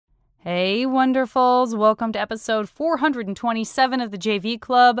Hey, wonderfuls. Welcome to episode 427 of the JV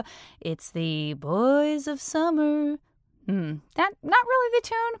Club. It's the Boys of Summer. Not really the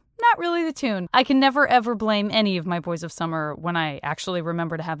tune. Not really the tune. I can never, ever blame any of my Boys of Summer when I actually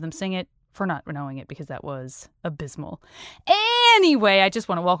remember to have them sing it for not knowing it, because that was abysmal. Anyway, I just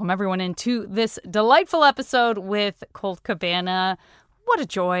want to welcome everyone into this delightful episode with Colt Cabana. What a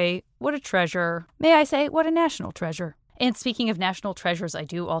joy. What a treasure. May I say, what a national treasure. And speaking of national treasures, I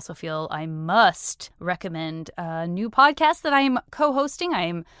do also feel I must recommend a new podcast that I am co-hosting. I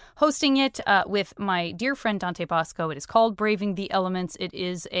am hosting it with my dear friend Dante Bosco. It is called Braving the Elements. It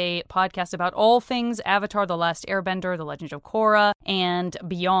is a podcast about all things Avatar, The Last Airbender, The Legend of Korra, and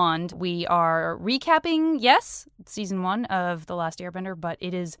beyond. We are recapping, yes, season 1 of The Last Airbender, but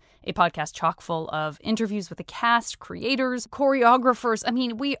it is a podcast chock full of interviews with the cast, creators, choreographers. I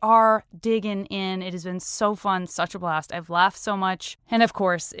mean, we are digging in. It has been so fun, such a blast. I've laughed so much. And of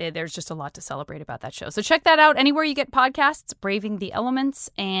course, there's just a lot to celebrate about that show. So check that out anywhere you get podcasts, Braving the Elements.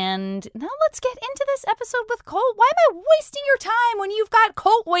 And now let's get into this episode with Colt. Why am I wasting your time when you've got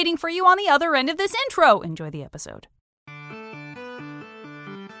Colt waiting for you on the other end of this intro? Enjoy the episode.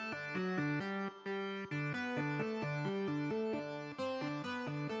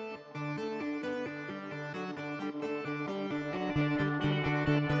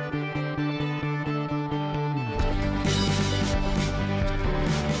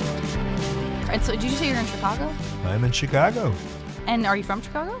 And so, did you say you're in Chicago? I'm in Chicago. And are you from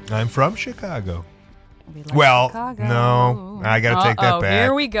Chicago? I'm from Chicago. Chicago. No, I gotta take that back.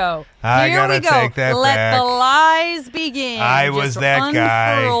 Here we go. I gotta take that Let back. the lies begin. I was that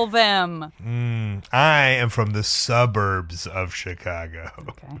guy. Unfurl them. I am from the suburbs of Chicago.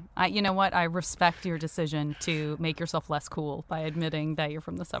 Okay. You know what? I respect your decision to make yourself less cool by admitting that you're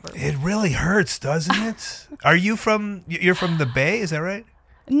from the suburbs. It really hurts, doesn't it? You're from the Bay? Is that right?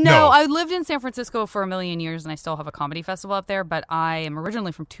 No, I lived in San Francisco for a million years, and I still have a comedy festival up there. But I am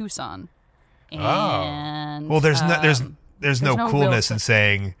originally from Tucson. And, well, there's no coolness in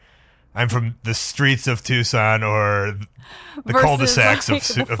saying I'm from the streets of Tucson or the cul-de-sacs like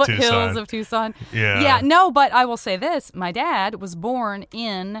of the foothills Tucson. of Tucson. Yeah. No, but I will say this: my dad was born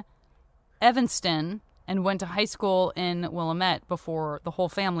in Evanston and went to high school in Willamette before the whole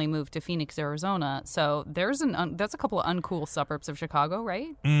family moved to Phoenix, Arizona. So there's a couple of uncool suburbs of Chicago,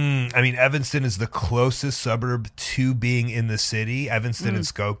 right? I mean, Evanston is the closest suburb to being in the city, Evanston and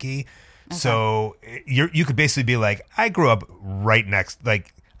Skokie. Okay. So you could basically be like, I grew up right next. I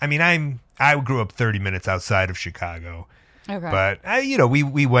grew up 30 minutes outside of Chicago. Okay. But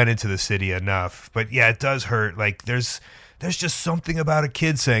we went into the city enough. But yeah, it does hurt. Like there's just something about a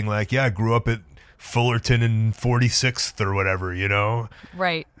kid saying like, yeah, I grew up at Fullerton and 46th or whatever,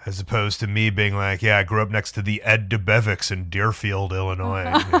 Right. As opposed to me being like, yeah, I grew up next to the Ed DeBevics in Deerfield, Illinois.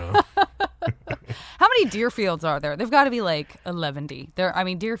 How many Deerfields are there? They've got to be like 11.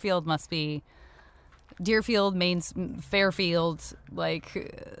 Deerfield must be Deerfield, Fairfield,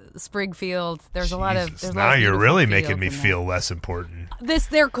 Springfield. There's a lot of. Now you're really making me feel less important.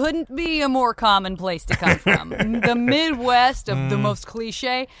 There couldn't be a more common place to come from. The Midwest of the most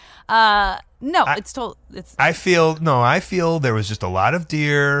cliche. I feel there was just a lot of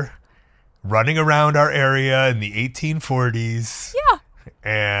deer running around our area in the 1840s. Yeah.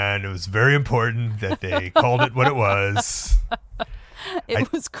 And it was very important that they called it what it was.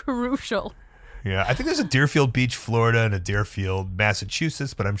 It was crucial. Yeah, I think there's a Deerfield Beach, Florida, and a Deerfield,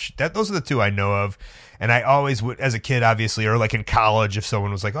 Massachusetts, but those are the two I know of. And I always would, as a kid, obviously, or like in college, if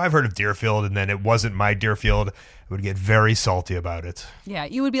someone was like, "Oh, I've heard of Deerfield," and then it wasn't my Deerfield, I would get very salty about it. Yeah,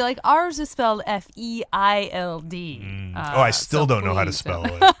 you would be like, "Ours is spelled F-E-I-L-D." I still don't know how to spell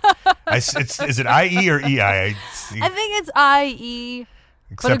it. Is it I-E or E-I? I think it's I-E.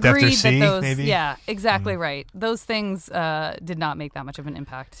 Except after C, maybe? Yeah, exactly right. Those things did not make that much of an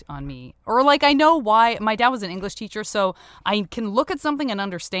impact on me. Or I know why. My dad was an English teacher, so I can look at something and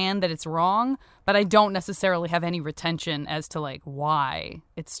understand that it's wrong, but I don't necessarily have any retention as to why.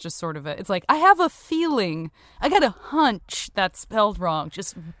 It's just sort of it's like, I have a feeling, I got a hunch that's spelled wrong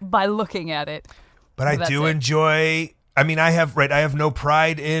just by looking at it. But I do enjoy... I have no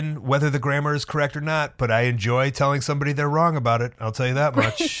pride in whether the grammar is correct or not, but I enjoy telling somebody they're wrong about it. I'll tell you that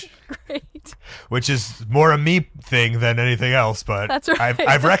much. Great. Which is more a me thing than anything else, but that's right.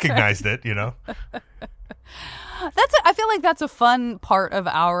 I've recognized it, I feel like that's a fun part of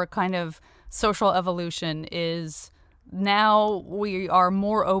our kind of social evolution is now we are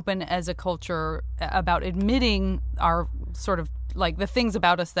more open as a culture about admitting our sort of the things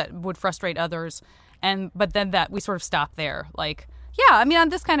about us that would frustrate others. But then that we sort of stop there. I'm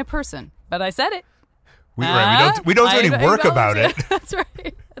this kind of person, but I said it. We don't do any work about it. That's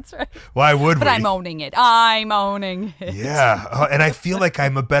right. That's right. Why would we? But I'm owning it. I'm owning it. Yeah. And I feel like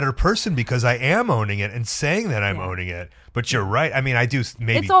I'm a better person because I am owning it and saying that I'm owning it. But you're right. I mean, I do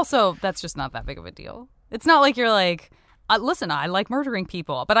maybe. It's also, that's just not that big of a deal. It's not like you're like, listen, I like murdering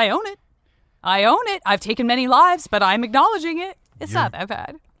people, but I own it. I own it. I've taken many lives, but I'm acknowledging it. It's not that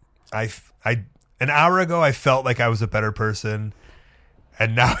bad. An hour ago, I felt like I was a better person.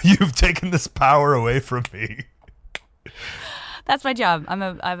 And now you've taken this power away from me. That's my job. I'm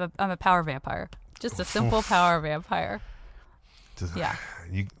a power vampire. Just a simple power vampire. Yeah.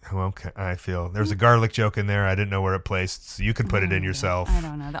 I feel there's a garlic joke in there. I didn't know where it placed, so you can put it in yourself. I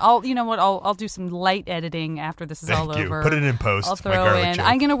don't know. You know what? I'll do some light editing after this is all over. Put it in post. I'll throw in. Joke.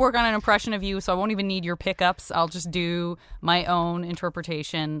 I'm gonna work on an impression of you, so I won't even need your pickups. I'll just do my own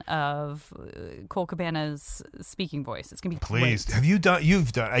interpretation of Colt Cabana's speaking voice. It's gonna be please. Great. Have you done?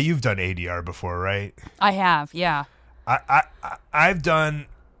 You've done ADR before, right? I have. Yeah. I've done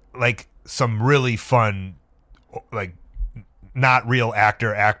like some really fun, like. Not real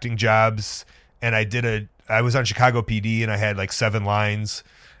actor acting jobs, and I was on Chicago PD and I had like 7 lines,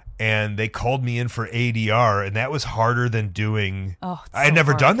 and they called me in for ADR, and that was harder than doing. I had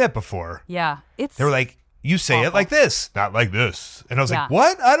never done that before. Yeah, they were like, you say it like this, not like this, and I was like,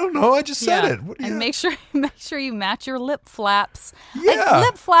 what? I don't know, I just said it. And make sure you match your lip flaps. Yeah, like,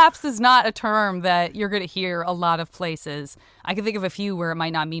 lip flaps is not a term that you're going to hear a lot of places. I can think of a few where it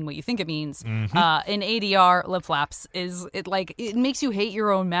might not mean what you think it means. Mm-hmm. In ADR, lip flaps it makes you hate your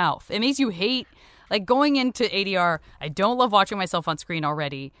own mouth. It makes you hate, like, going into ADR. I don't love watching myself on screen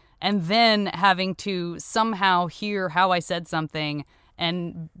already, and then having to somehow hear how I said something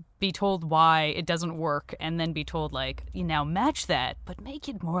and be told why it doesn't work, and then be told, like, you now match that, but make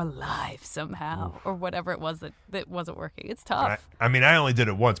it more alive somehow, or whatever it was that wasn't working. It's tough. I mean, I only did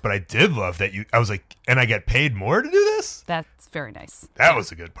it once, but I did love that I was like, and I get paid more to do this? That's very nice. That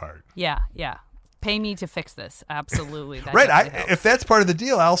was a good part. Yeah. Pay me to fix this. Absolutely. That right. If that's part of the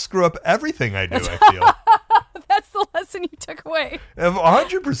deal, I'll screw up everything I do, I feel. That's the lesson you took away.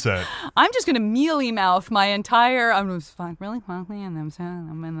 100%. I'm just going to mealy mouth my entire, I'm just like really quickly, and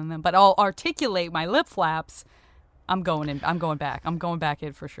then, but I'll articulate my lip flaps. I'm going back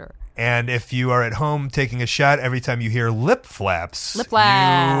in for sure. And if you are at home taking a shot every time you hear lip flaps, you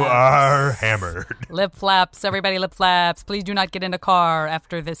flaps. are hammered. Lip flaps, everybody, lip flaps. Please do not get in a car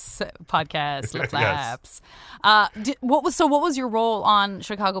after this podcast. Lip flaps. Yes. What was your role on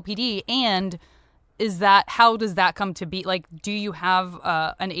Chicago PD? And how does that come to be? Like, do you have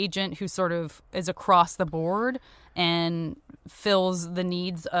an agent who sort of is across the board and fills the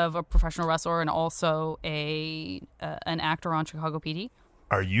needs of a professional wrestler and also an actor on Chicago PD?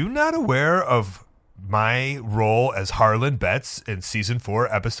 Are you not aware of my role as Harlan Betts in season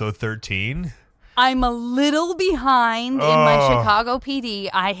 4, episode 13? I'm a little behind in my Chicago PD.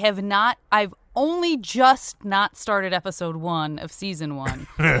 I've only just not started episode 1 of season 1.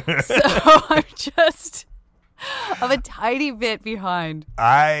 So I'm a tiny bit behind.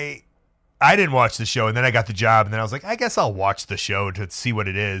 I didn't watch the show, and then I got the job, and then I was like, I guess I'll watch the show to see what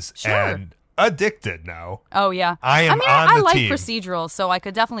it is. Sure. And addicted now. Oh, yeah. I am on the team. I like procedurals, so I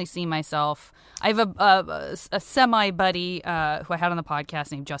could definitely see myself. I have a semi-buddy who I had on the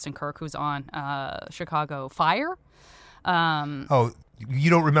podcast named Justin Kirk, who's on Chicago Fire.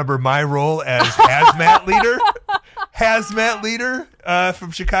 You don't remember my role as hazmat leader? Hazmat leader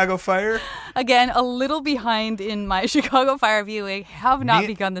from Chicago Fire? Again, a little behind in my Chicago Fire viewing. Have not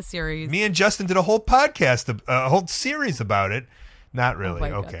begun the series. Me and Justin did a whole podcast, a whole series about it. Not really.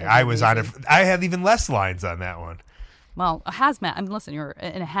 Oh okay. God, I was on it. I had even less lines on that one. Well, a hazmat. I mean, listen, you're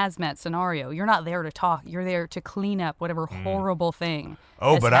in a hazmat scenario. You're not there to talk. You're there to clean up whatever horrible thing.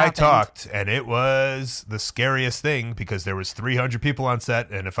 But I talked, and it was the scariest thing because there was 300 people on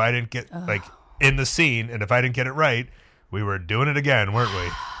set, and if I didn't get in the scene, and if I didn't get it right, we were doing it again, weren't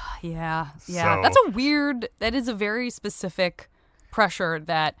we? Yeah. So, That is a very specific pressure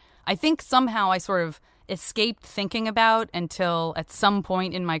that I think somehow I sort of escaped thinking about until at some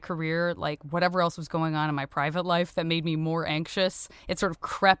point in my career, like whatever else was going on in my private life that made me more anxious, it sort of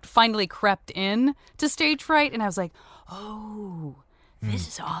finally crept in to stage fright. And I was like, this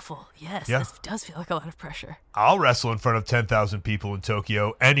is awful. Yes, This does feel like a lot of pressure. I'll wrestle in front of 10,000 people in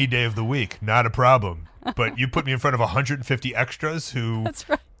Tokyo any day of the week. Not a problem. But you put me in front of 150 extras who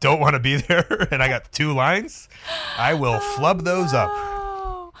don't want to be there, and I got 2 lines, I will flub those up.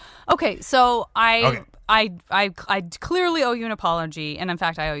 Okay, so I clearly owe you an apology, and in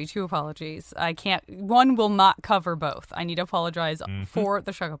fact, I owe you 2 apologies. One will not cover both. I need to apologize for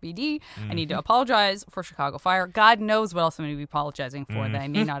the Chicago PD. I need to apologize for Chicago Fire. God knows what else I'm going to be apologizing for that I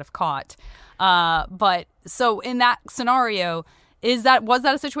may not have caught. But so in that scenario, Was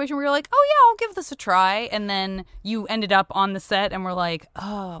that a situation where you're like, oh yeah, I'll give this a try, and then you ended up on the set and were like,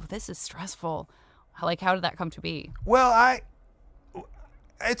 oh, this is stressful. Like, how did that come to be? Well,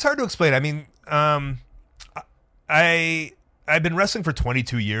 it's hard to explain. I mean, I've been wrestling for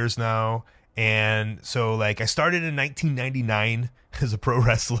 22 years now, and so like I started in 1999 as a pro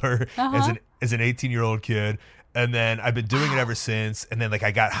wrestler, as an 18-year-old kid. And then I've been doing it ever since. And then like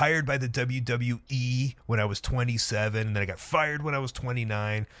I got hired by the WWE when I was 27. And then I got fired when I was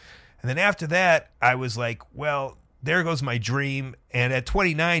 29. And then after that, I was like, well, there goes my dream. And at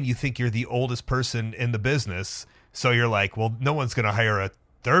 29, you think you're the oldest person in the business. So you're like, well, no one's going to hire a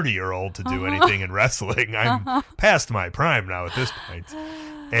 30-year-old to do anything in wrestling. I'm past my prime now at this point.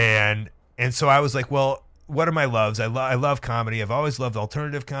 And so I was like, well, what are my loves? I love comedy. I've always loved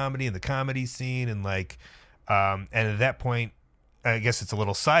alternative comedy and the comedy scene. And like, and at that point, I guess it's a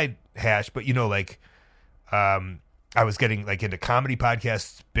little side hash, but like, I was getting like into comedy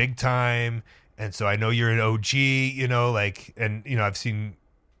podcasts big time. And so I know you're an OG, like, and, I've seen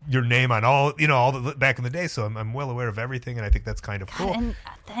your name on all the back in the day. So I'm well aware of everything. And I think that's kind of cool.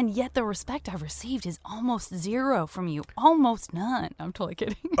 And yet the respect I've received is almost zero from you. Almost none. I'm totally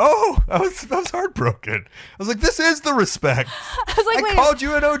kidding. Oh, I was heartbroken. I was like, this is the respect. I called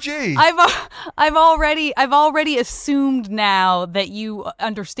you an OG. I've already assumed now that you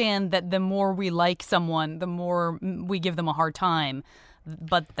understand that the more we like someone, the more we give them a hard time.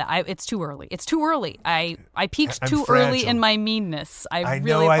 But it's too early. It's too early. I peaked too early in my meanness. I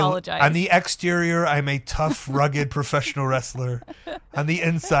really apologize. On the exterior, I'm a tough, rugged professional wrestler. On the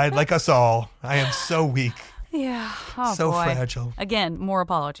inside, like us all, I am so weak. Yeah. Oh, so boy. fragile. Again, more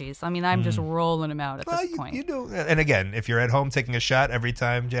apologies. I mean, I'm just rolling them out at this point. And again, if you're at home taking a shot every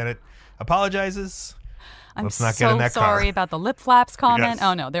time Janet apologizes, let's not get in that car. I'm so sorry about the lip flaps comment. Yes.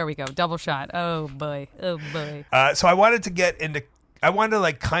 Oh, no. There we go. Double shot. Oh, boy. Oh, boy. So I wanted to get into... I wanted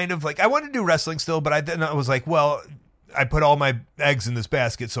to I wanted to do wrestling still, but then I was like, well, I put all my eggs in this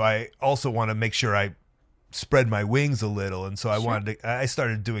basket, so I also want to make sure I spread my wings a little. And so I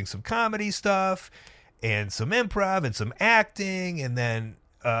started doing some comedy stuff and some improv and some acting. And then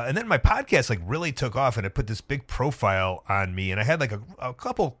my podcast like really took off, and it put this big profile on me. And I had like a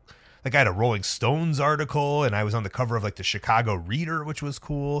couple, like I had a Rolling Stones article, and I was on the cover of like the Chicago Reader, which was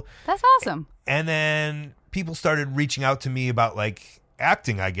cool. That's awesome. And then people started reaching out to me about like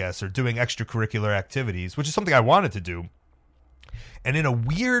acting, I guess, or doing extracurricular activities, which is something I wanted to do. And in a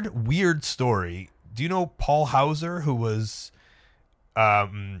weird story, do you know Paul Hauser, who was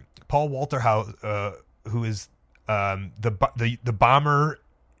Paul Walter Hauser, who is the bomber?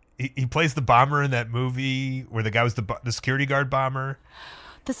 He plays the bomber in that movie where the guy was the security guard bomber.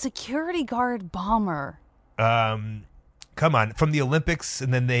 The security guard bomber. Come on, from the Olympics,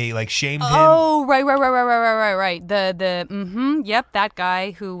 and then they like shamed him. Oh, right. Yep, that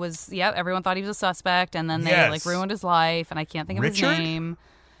guy who was, everyone thought he was a suspect, and then they like ruined his life, and I can't think of his name.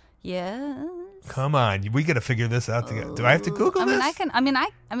 Yes. Come on, we got to figure this out together. Do I have to Google this?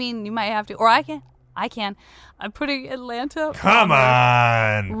 I mean, you might have to, or I can. I'm putting Atlanta. Come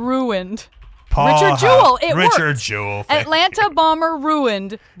on. Ruined. Richard Jewell. Richard Jewell. Atlanta bomber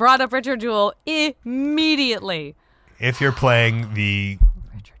ruined. Brought up Richard Jewell immediately. If you're playing the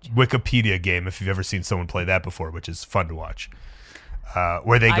Wikipedia game, if you've ever seen someone play that before, which is fun to watch,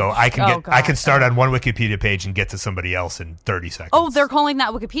 where they go, I can start on one Wikipedia page and get to somebody else in 30 seconds. Oh, they're calling that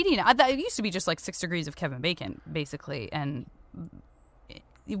Wikipedia now. It used to be just like 6 Degrees of Kevin Bacon, basically, and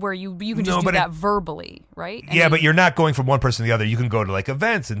where you can just do that verbally, right? But you're not going from one person to the other. You can go to like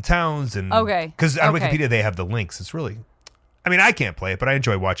events and towns and because on Wikipedia they have the links. It's really. I mean, I can't play it, but I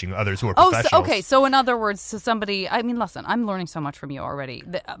enjoy watching others who are professionals. So in other words, to somebody, I mean, listen, I'm learning so much from you already.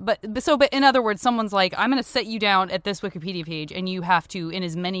 But in other words, someone's like, I'm going to set you down at this Wikipedia page, and you have to, in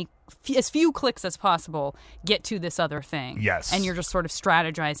as few clicks as possible, get to this other thing. Yes. And you're just sort of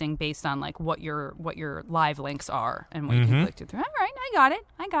strategizing based on like what your live links are and what you can click through. All right,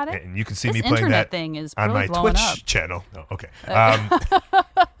 I got it. And you can see me playing that thing is on really my Twitch up. channel. Oh, okay.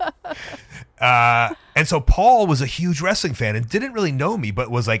 And so Paul was a huge wrestling fan and didn't really know me, but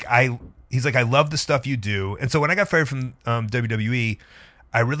was like, he's like, I love the stuff you do. And so when I got fired from WWE,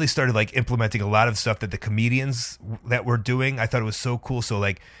 I really started like implementing a lot of stuff that the comedians that were doing. I thought it was so cool. So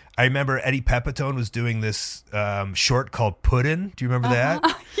like, I remember Eddie Pepitone was doing this short called Puddin'. Do you remember that?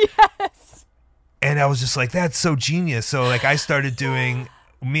 Yes. And I was just like, that's so genius. So like I started doing,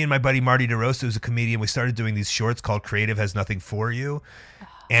 me and my buddy Marty DeRosa, who's a comedian, we started doing these shorts called Creative Has Nothing For You.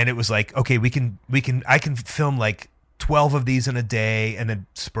 And it was like, okay, I can film like 12 of these in a day and then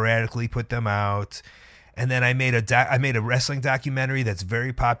sporadically put them out. And then I made a wrestling documentary that's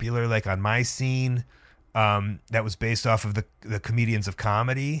very popular, like on my scene. that was based off of the Comedians of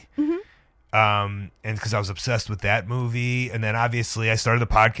Comedy. And because I was obsessed with that movie. And then obviously I started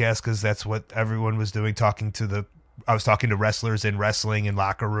the podcast because that's what everyone was doing, I was talking to wrestlers in wrestling in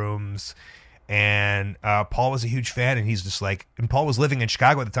locker rooms. And Paul was a huge fan, and he's just like, and Paul was living in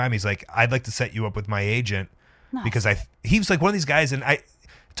Chicago at the time. He's like, I'd like to set you up with my agent. Nice. Because he was like one of these guys, and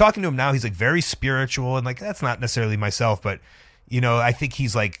talking to him now, he's like very spiritual, and like, that's not necessarily myself, but I think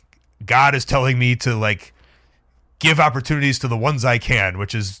he's like, God is telling me to like give opportunities to the ones I can,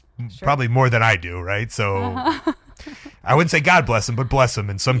 which is probably more than I do, right? So I wouldn't say God bless him, but bless him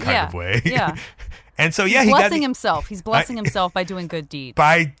in some kind of way. Yeah. And so, he's blessing himself. He's blessing himself by doing good deeds.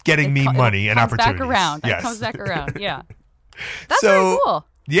 By getting me money and opportunities. Back around. Yes. It comes back around. Yeah. That's very cool.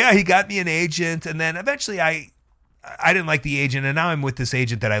 Yeah, he got me an agent, and then eventually I didn't like the agent, and now I'm with this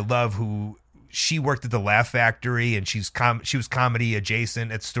agent that I love, who she worked at the Laugh Factory, and she was comedy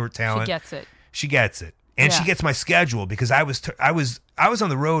adjacent at Stewart Talent. She gets it. And she gets my schedule because I was on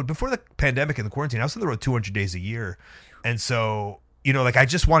the road before the pandemic and the quarantine. I was on the road 200 days a year. And so, like I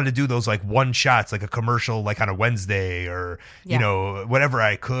just wanted to do those like one shots, like a commercial, like on a Wednesday or, whatever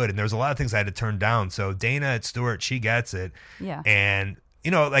I could. And there was a lot of things I had to turn down. So Dana at Stewart, she gets it. Yeah. And,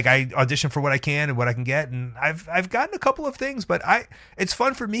 like I audition for what I can and what I can get. And I've gotten a couple of things, but it's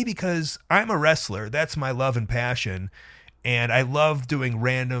fun for me because I'm a wrestler. That's my love and passion. And I love doing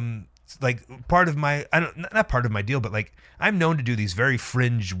random, like part of my, not part of my deal, but like I'm known to do these very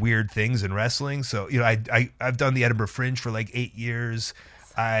fringe, weird things in wrestling. So, I've done the Edinburgh Fringe for like 8 years.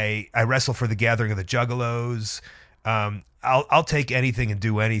 I wrestle for the Gathering of the Juggalos. I'll take anything and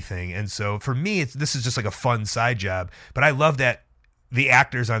do anything. And so for me, this is just like a fun side job, but I love that the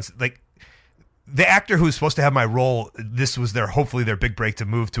actors the actor who's supposed to have my role, this was hopefully their big break to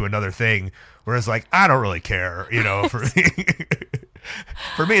move to another thing. Whereas like, I don't really care, for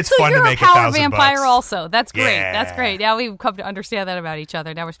For me, it's fun to make $1,000. So you're a power vampire also. That's great. Yeah. That's great. Now we've come to understand that about each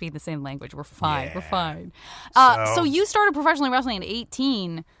other. Now we're speaking the same language. We're fine. Yeah. We're fine. So you started professionally wrestling at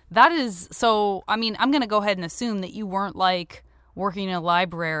 18. That is, so, I mean, I'm going to go ahead and assume that you weren't like working in a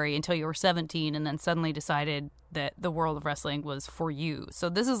library until you were 17 and then suddenly decided that the world of wrestling was for you. So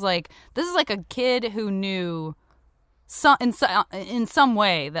this is like a kid who knew in some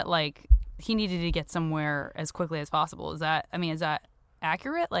way that like he needed to get somewhere as quickly as possible. Is that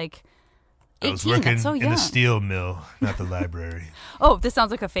accurate? Like, 18, I was working that's so in young. the steel mill, not the library. Oh, this sounds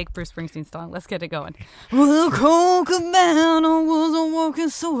like a fake Bruce Springsteen song. Let's get it going. Well, Colt Cabana wasn't working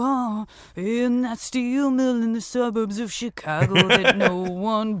so hard in that steel mill in the suburbs of Chicago that no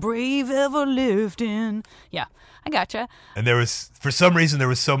one brave ever lived in. Yeah, I gotcha. And for some reason, there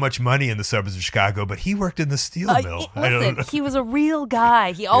was so much money in the suburbs of Chicago, but he worked in the steel mill. Listen, he was a real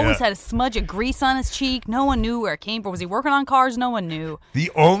guy. He always had a smudge of grease on his cheek. No one knew where it came from. Was he working on cars? No one knew.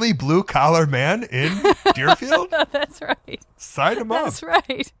 The only blue-collar man in Deerfield? That's right. Sign him up. That's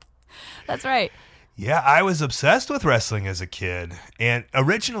right. That's right. Yeah, I was obsessed with wrestling as a kid. And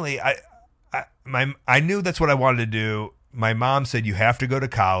originally, I knew that's what I wanted to do. My mom said, you have to go to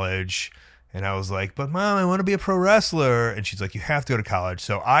college. And I was like, but Mom, I want to be a pro wrestler. And she's like, you have to go to college.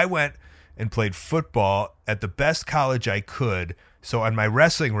 So I went and played football at the best college I could. So on my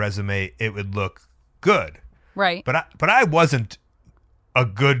wrestling resume, it would look good. Right. But I wasn't a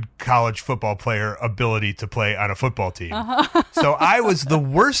good college football player ability to play on a football team. Uh-huh. So I was the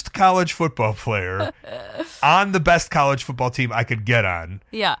worst college football player on the best college football team I could get on.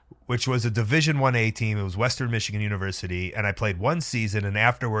 Yeah. Which was a Division 1A team. It was Western Michigan University, and I played one season, and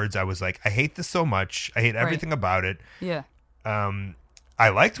afterwards I was like, I hate this so much. I hate everything about it. Yeah. I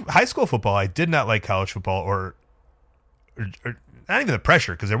liked high school football. I did not like college football or not even the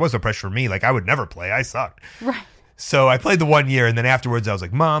pressure, because there was no pressure for me. Like, I would never play. I sucked. Right. So I played the 1 year, and then afterwards I was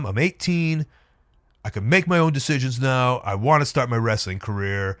like, Mom, I'm 18. I can make my own decisions now. I want to start my wrestling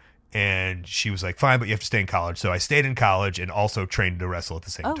career. And she was like, fine, but you have to stay in college. So I stayed in college and also trained to wrestle at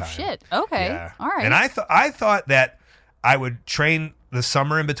the same time. Oh, shit. Okay. Yeah. All right. And I thought that I would train the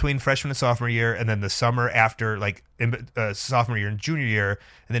summer in between freshman and sophomore year, and then the summer after, like, sophomore year and junior year,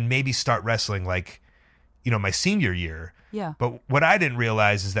 and then maybe start wrestling, like, my senior year. Yeah. But what I didn't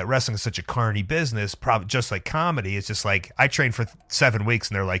realize is that wrestling is such a carny business, probably just like comedy. It's just like, I trained for 7 weeks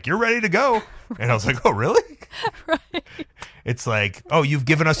and they're like, you're ready to go. And I was like, oh, really? Right. It's like, oh, you've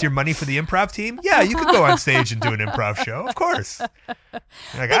given us your money for the improv team? Yeah, you could go on stage and do an improv show. Of course. Like,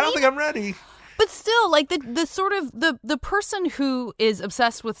 I don't think I'm ready. But still, like the sort of the person who is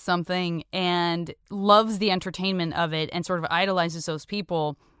obsessed with something and loves the entertainment of it and sort of idolizes those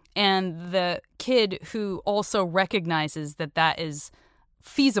people, and the kid who also recognizes that that is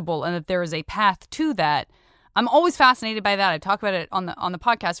feasible and that there is a path to that, I'm always fascinated by that. I talk about it on the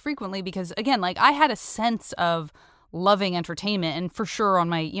podcast frequently because, again, like I had a sense of loving entertainment, and for sure on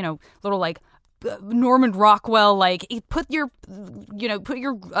my, little like Norman Rockwell, like put your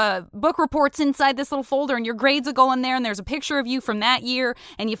book reports inside this little folder and your grades will go in there and there's a picture of you from that year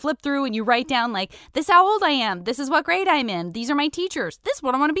and you flip through and you write down like, this is how old I am. This is what grade I'm in. These are my teachers. This is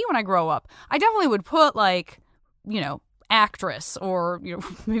what I want to be when I grow up. I definitely would put like, actress or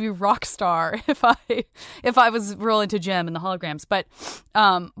maybe rock star if I was real into Jem and the holograms, but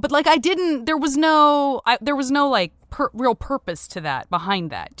like I didn't. There was no like real purpose to that behind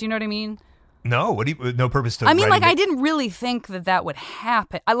that. Do you know what I mean? No, no purpose to. I mean, like I didn't really think that would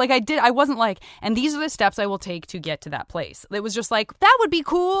happen. I wasn't like, and these are the steps I will take to get to that place. It was just like that would be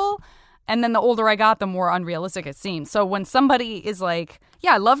cool. And then the older I got, the more unrealistic it seemed. So when somebody is like,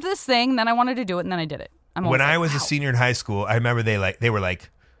 yeah, I loved this thing, then I wanted to do it, and then I did it. When I was a senior in high school, I remember they were like,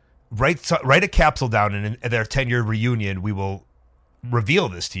 write a capsule down, and at their 10-year reunion, we will reveal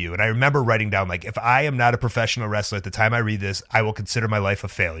this to you. And I remember writing down, like, if I am not a professional wrestler at the time I read this, I will consider my life a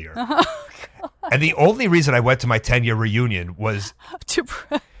failure. And the only reason I went to my 10-year reunion was to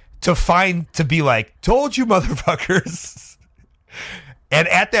be like, told you motherfuckers. And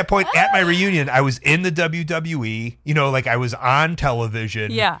at that point, at my reunion, I was in the WWE, like I was on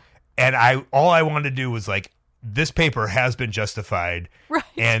television. Yeah. And all I wanted to do was like, this paper has been justified. Right.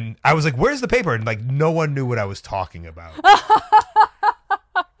 And I was like, where's the paper? And like, no one knew what I was talking about.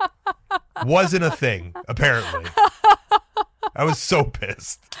 Wasn't a thing, apparently. I was so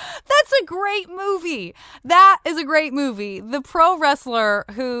pissed. That's a great movie. That is a great movie. The pro wrestler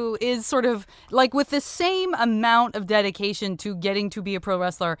who is sort of like with the same amount of dedication to getting to be a pro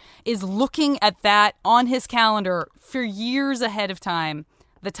wrestler is looking at that on his calendar for years ahead of time,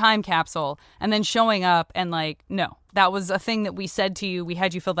 the time capsule, and then showing up and like, no, that was a thing that we said to you. We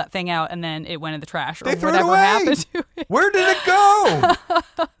had you fill that thing out and then it went in the trash or whatever happened to it. Where did it go?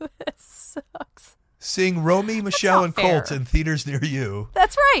 That sucks. Seeing Romy, Michelle, and fair. Colt in theaters near you.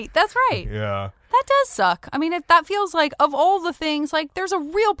 That's right. Yeah. That does suck. I mean, that feels like, of all the things, like, there's a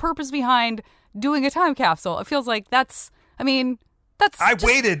real purpose behind doing a time capsule. It feels like I waited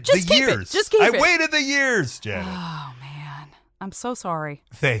the years. Just keep it. I waited the years, Janet. Oh, man. I'm so sorry.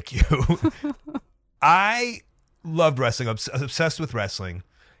 Thank you. I loved wrestling. I'm obsessed with wrestling.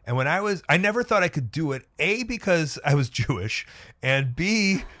 And when I never thought I could do it, A, because I was Jewish, and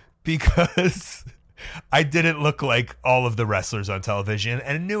B, because I didn't look like all of the wrestlers on television,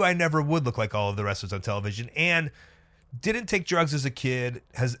 and knew I never would look like all of the wrestlers on television, and didn't take drugs as a kid.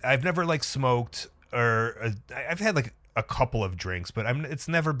 I've never like smoked, or I've had like a couple of drinks, but it's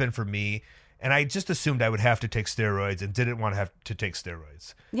never been for me. And I just assumed I would have to take steroids and didn't want to have to take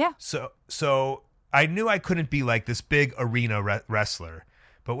steroids. Yeah. So I knew I couldn't be like this big arena wrestler.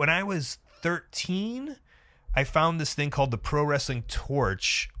 But when I was 13, I found this thing called the Pro Wrestling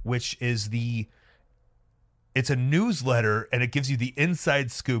Torch, which is it's a newsletter, and it gives you the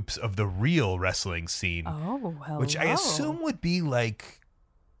inside scoops of the real wrestling scene. Oh, hello. Which I assume would be like,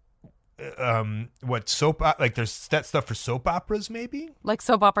 like there's that stuff for soap operas, maybe? Like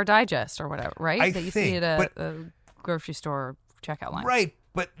Soap Opera Digest or whatever, right? That you see at a grocery store checkout line. Right,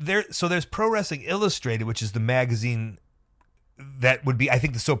 but there's Pro Wrestling Illustrated, which is the magazine that would be, I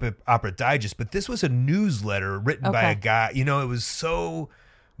think, the Soap Opera Digest, but this was a newsletter written by a guy. It was so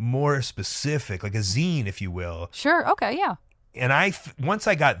more specific, like a zine, if you will. Sure. Okay. Yeah. And once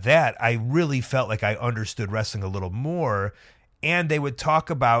I got that, I really felt like I understood wrestling a little more. And they would talk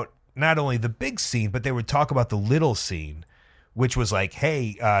about not only the big scene, but they would talk about the little scene, which was like,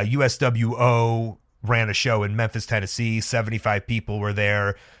 hey, USWO ran a show in Memphis, Tennessee. 75 people were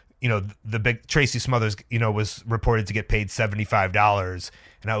there. The big Tracy Smothers, was reported to get paid $75.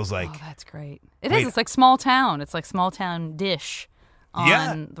 And I was like, oh, that's great. It is. It's like small town. It's like small town dish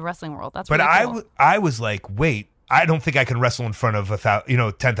on the wrestling world. That's really cool. I was like, wait, I don't think I can wrestle in front of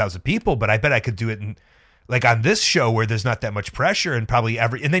 10,000 people, but I bet I could do it like on this show where there's not that much pressure, and probably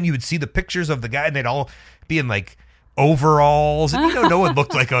and then you would see the pictures of the guy and they'd all be in like overalls, and no one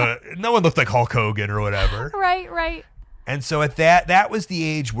looked like Hulk Hogan or whatever. Right. And so at that was the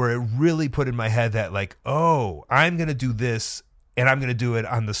age where it really put in my head that like, oh, I'm going to do this, and I'm going to do it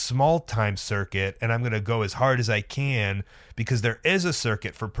on the small time circuit, and I'm going to go as hard as I can, because there is a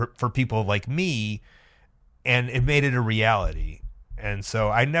circuit for people like me, and it made it a reality. And so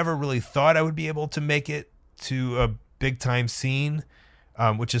I never really thought I would be able to make it to a big time scene,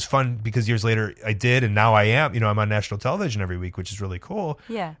 which is fun because years later I did, and now I am. I'm on national television every week, which is really cool.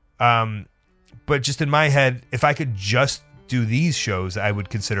 Yeah. But just in my head, if I could just do these shows, I would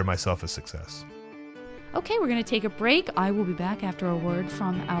consider myself a success. Okay, we're going to take a break. I will be back after a word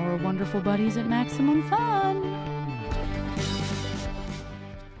from our wonderful buddies at Maximum Fun.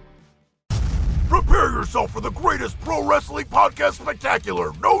 Prepare yourself for the greatest pro wrestling podcast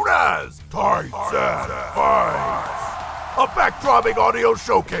spectacular known as Tights and Fights. A backdropping audio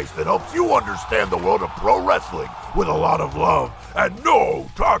showcase that helps you understand the world of pro wrestling with a lot of love and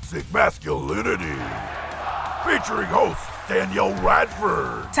no toxic masculinity. Featuring hosts Danielle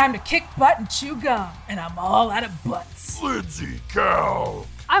Radford. Time to kick butt and chew gum, and I'm all out of butts. Lindsay Cal.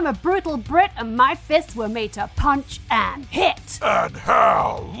 I'm a brutal Brit, and my fists were made to punch and hit. And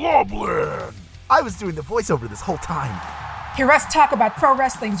Hal Lublin. I was doing the voiceover this whole time. Hear us talk about pro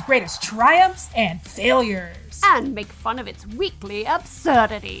wrestling's greatest triumphs and failures. And make fun of its weekly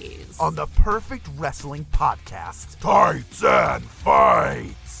absurdities. On the Perfect Wrestling Podcast. Tights and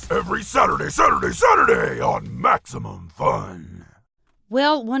Fights. Every Saturday on Maximum Fun.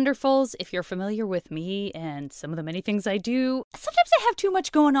 Well, wonderfuls, if you're familiar with me and some of the many things I do, sometimes I have too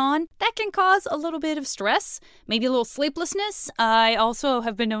much going on. That can cause a little bit of stress, maybe a little sleeplessness. I also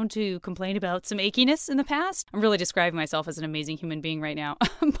have been known to complain about some achiness in the past. I'm really describing myself as an amazing human being right now.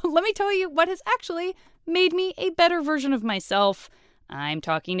 But let me tell you what has actually made me a better version of myself. I'm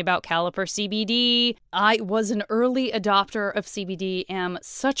talking about Caliper CBD. I was an early adopter of CBD, am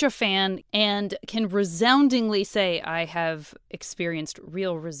such a fan, and can resoundingly say I have experienced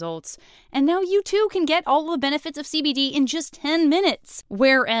real results. And now you too can get all the benefits of CBD in just 10 minutes,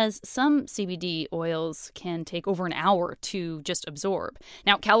 whereas some CBD oils can take over an hour to just absorb.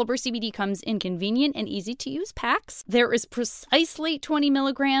 Now, Caliper CBD comes in convenient and easy to use packs. There is precisely 20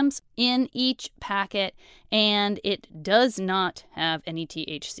 milligrams in each packet, and it does not have any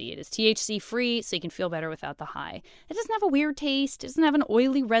THC. It is THC free, so you can feel better without the high. It doesn't have a weird taste. It doesn't have an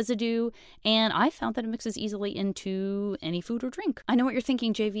oily residue, and I found that it mixes easily into any food or drink. I know what you're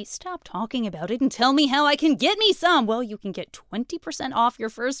thinking, JV. Stop talking about it and tell me how I can get me some. Well, you can get 20% off your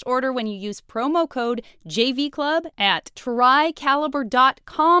first order when you use promo code JVClub at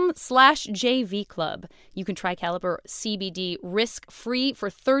trycaliber.com/JVClub. You can try Caliber CBD risk-free for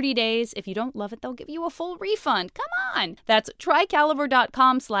 30 days. If you don't love it, they'll give you a full refund. Come on. That's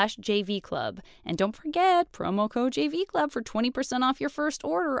trycaliber.com/JVClub. And don't forget, promo code JVClub for 20% off your first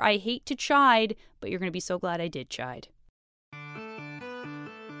order. I hate to chide, but you're going to be so glad I did chide.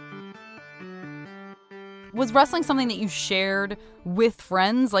 Was wrestling something that you shared with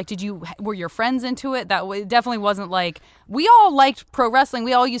friends? Like, were your friends into it? That definitely wasn't like, we all liked pro wrestling.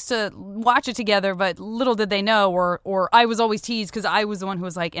 We all used to watch it together, but little did they know, or I was always teased because I was the one who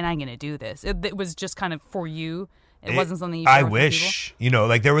was like, and I'm going to do this. It was just kind of for you. It wasn't something you shared with wish, people.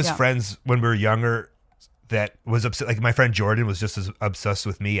 Like there was friends when we were younger that was upset. Like my friend Jordan was just as obsessed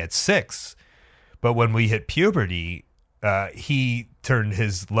with me at 6. But when we hit puberty, he turned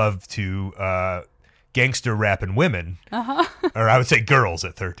his love to gangster rap and women, or I would say girls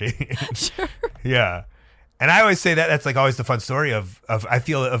at 13. Sure. Yeah. And I always say that's like always the fun story of I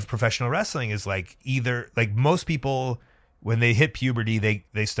feel of professional wrestling is like either like most people when they hit puberty,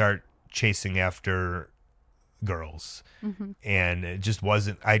 they start chasing after girls, and it just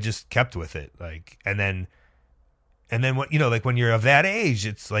wasn't. I just kept with it, like, and then what like when you're of that age,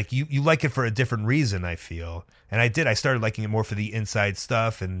 it's like you like it for a different reason. I feel, and I did. I started liking it more for the inside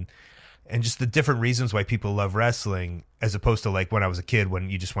stuff and just the different reasons why people love wrestling, as opposed to like when I was a kid when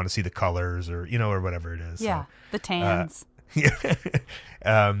you just want to see the colors or or whatever it is. Yeah, so, the tans.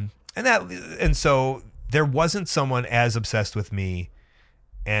 And so there wasn't someone as obsessed with me,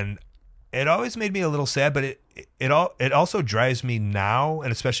 and it always made me a little sad. But it also drives me now,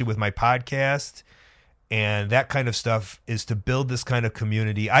 and especially with my podcast and that kind of stuff, is to build this kind of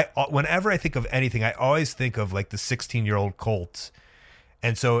community. Whenever I think of anything, I always think of like the 16-year-old Colt,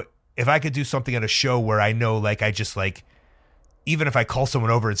 and so. If I could do something at a show where I know, like, I just, like, even if I call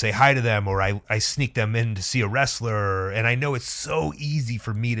someone over and say hi to them, or I sneak them in to see a wrestler, and I know it's so easy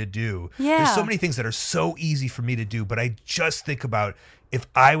for me to do. Yeah. There's so many things that are so easy for me to do, but I just think about if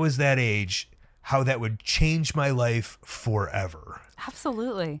I was that age, how that would change my life forever.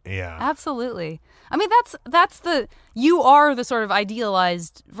 Absolutely. Yeah. Absolutely. I mean, you are the sort of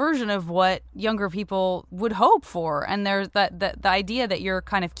idealized version of what younger people would hope for. And there's the idea that you're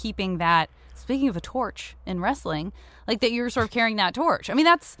kind of keeping that, speaking of a torch in wrestling, like that you're sort of carrying that torch. I mean,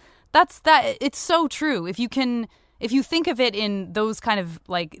 that's it's so true. If you think of it in those kind of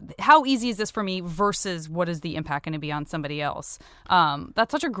like, how easy is this for me versus what is the impact going to be on somebody else?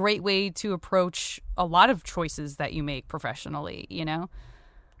 That's such a great way to approach a lot of choices that you make professionally,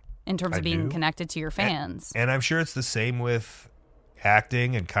 in terms of being connected to your fans. And I'm sure it's the same with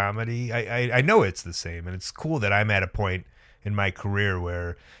acting and comedy. I know it's the same, and it's cool that I'm at a point in my career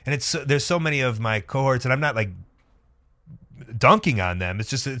where, and there's so many of my cohorts, and I'm not like dunking on them.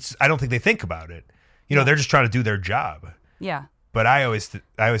 I don't think they think about it. They're just trying to do their job. Yeah. But I always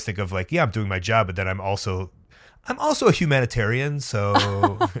think of like, yeah, I'm doing my job, but then I'm also a humanitarian, so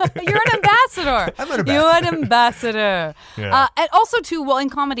you're an ambassador. I'm an ambassador. You're an ambassador. Yeah. And also, too, well, in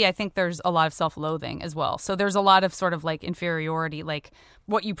comedy, I think there's a lot of self-loathing as well. So there's a lot of sort of like inferiority, like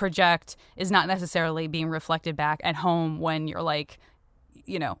what you project is not necessarily being reflected back at home when you're like,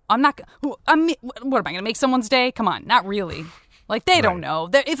 what am I going to make someone's day? Come on, not really. Like they don't know.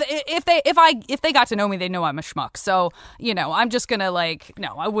 If they got to know me, they know I'm a schmuck. So I'm just gonna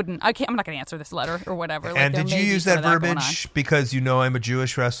no, I wouldn't. I'm not gonna answer this letter or whatever. Like, and did you use that verbiage because I'm a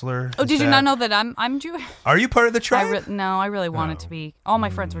Jewish wrestler? Oh, did you not know that I'm Jewish? Are you part of the tribe? No, I really wanted to be. All my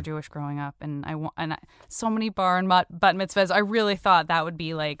friends were Jewish growing up, and so many bar and bat mitzvahs. I really thought that would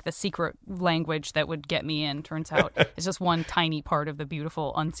be like the secret language that would get me in. Turns out it's just one tiny part of the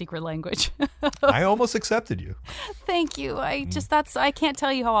beautiful unsecret language. I almost accepted you. Thank you. I can't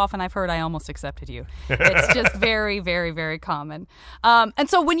tell you how often I've heard I almost accepted you. It's just very, very, very common. And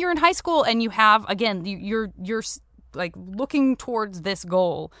so when you're in high school and you have, again, you're like looking towards this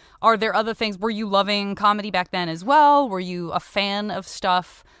goal, are there other things? Were you loving comedy back then as well? Were you a fan of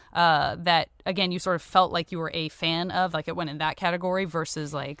stuff that, again, you sort of felt like you were a fan of, like it went in that category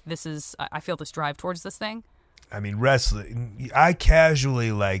versus like, I feel this drive towards this thing? I mean, wrestling, I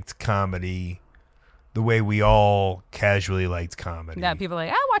casually liked comedy the way we all casually liked comedy. Yeah, people are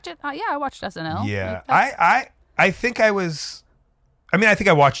like, I watch it. I watched SNL. Yeah, like, I think I think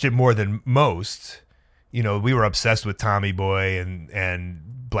I watched it more than most. We were obsessed with Tommy Boy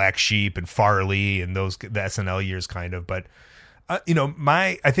and Black Sheep and Farley and the SNL years kind of. But, I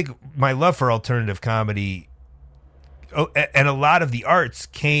think my love for alternative comedy and a lot of the arts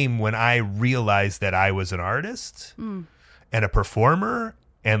came when I realized that I was an artist and a performer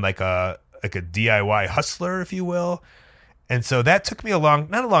and like a DIY hustler, if you will. And so that took me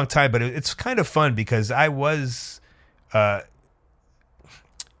not a long time, but it's kind of fun because I was, I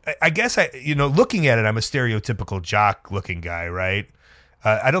guess looking at it, I'm a stereotypical jock looking guy, right?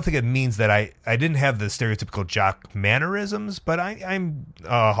 I don't think it means that I didn't have the stereotypical jock mannerisms, but I'm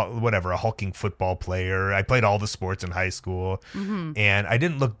a hulking football player. I played all the sports in high school, and I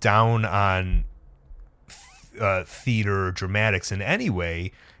didn't look down on theater or dramatics in any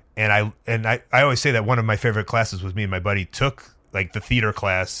way. And I always say that one of my favorite classes was me and my buddy took like the theater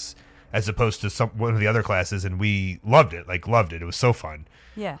class as opposed to one of the other classes, and we loved it. It was so fun.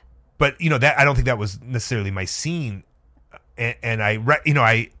 Yeah. But that I don't think that was necessarily my scene. And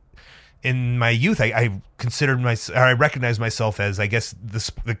I in my youth I recognized myself as, I guess,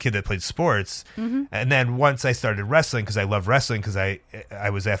 the kid that played sports. And then once I started wrestling, because I love wrestling because I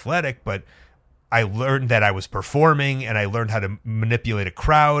was athletic, but I learned that I was performing, and I learned how to manipulate a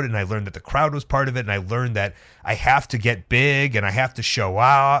crowd, and I learned that the crowd was part of it, and I learned that I have to get big and I have to show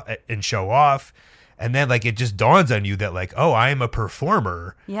out and show off. And then like it just dawns on you that like, oh, I am a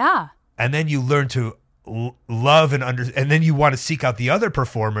performer. Yeah. And then you learn to love and and then you want to seek out the other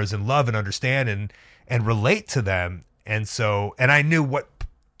performers and love and understand and relate to them. And I knew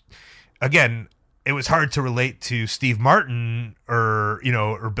again, it was hard to relate to Steve Martin or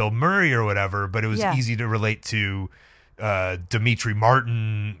Bill Murray or whatever, but it was easy to relate to Dimitri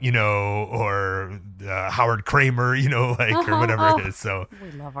Martin, or Howard Kramer, or whatever it is. So we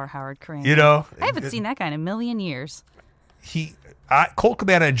love our Howard Kramer. I haven't seen that guy in a million years. Colt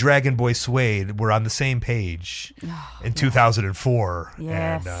Cabana and Dragon Boy Suede were on the same page in 2004.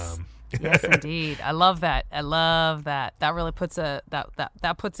 Yes. And, yes, indeed. I love that. That really puts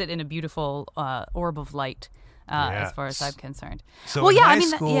that puts it in a beautiful orb of light, as far as I'm concerned. So in high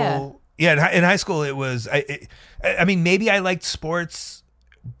school, in high school it was. I mean, maybe I liked sports,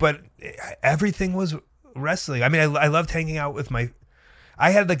 but everything was wrestling. I mean, I loved hanging out with I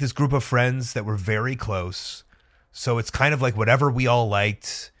had like this group of friends that were very close. So it's kind of like whatever we all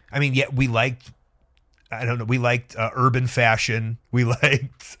liked. I mean, we liked. I don't know. We liked urban fashion. We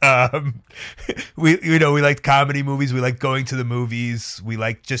liked we liked comedy movies. We liked going to the movies. We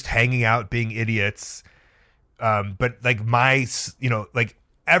liked just hanging out, being idiots. But like like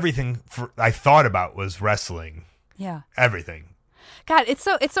everything I thought about was wrestling. Yeah. Everything. God, it's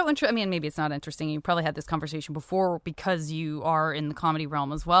so interesting. I mean, maybe it's not interesting. You probably had this conversation before because you are in the comedy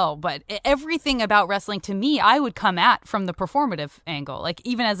realm as well. But everything about wrestling, to me, I would come at from the performative angle. Like,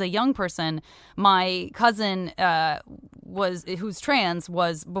 even as a young person, my cousin who's trans,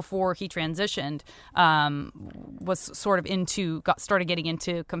 was, before he transitioned, was sort of started getting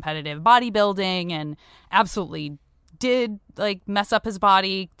into competitive bodybuilding and absolutely did like mess up his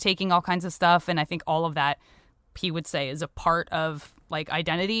body, taking all kinds of stuff. And I think all of that he would say is a part of like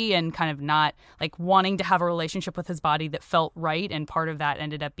identity and kind of not like wanting to have a relationship with his body that felt right. And part of that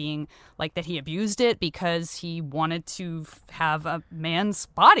ended up being like that he abused it because he wanted to have a man's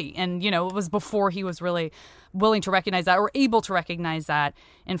body. And, it was before he was really willing to recognize that or able to recognize that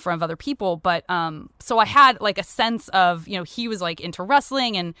in front of other people. But so I had like a sense of, he was like into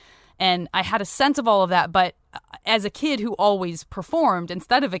wrestling and I had a sense of all of that. But as a kid who always performed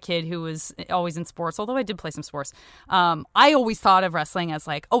instead of a kid who was always in sports, although I did play some sports, I always thought of wrestling as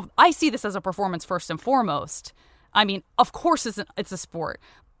like, oh, I see this as a performance first and foremost. I mean, of course it's a sport,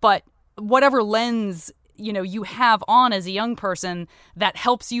 but whatever lens you have on as a young person that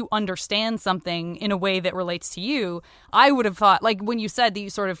helps you understand something in a way that relates to you. I would have thought, like when you said that you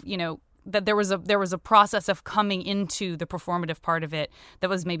sort of, that there was a process of coming into the performative part of it that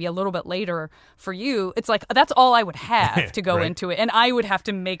was maybe a little bit later for you. It's like that's all I would have to go right. into it, and I would have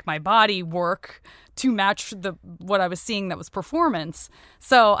to make my body work to match what I was seeing that was performance.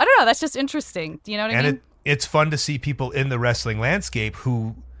 So I don't know. That's just interesting. Do you know what I mean? It's fun to see people in the wrestling landscape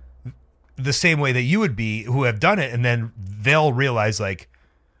who, the same way that you would be, who have done it, and then they'll realize like,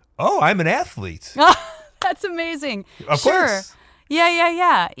 oh, I'm an athlete. That's amazing. Of course.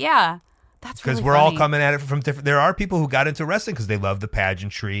 Yeah. That's because really we're funny. all coming at it from different. There are people who got into wrestling because they love the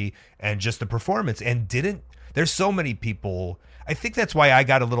pageantry and just the performance, and didn't. There's so many people. I think that's why I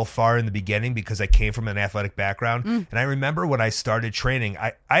got a little far in the beginning because I came from an athletic background, and I remember when I started training,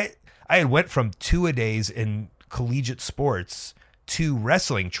 I had went from 2-a-days in collegiate sports to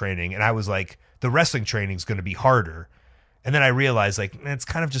wrestling training, and I was like, the wrestling training is going to be harder, and then I realized like it's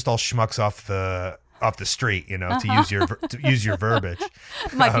kind of just all schmucks off the street, to use your verbiage.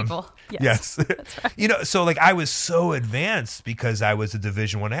 My people. Yes. That's right. So like I was so advanced because I was a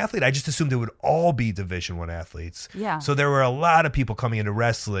Division I athlete. I just assumed it would all be Division I athletes. Yeah. So there were a lot of people coming into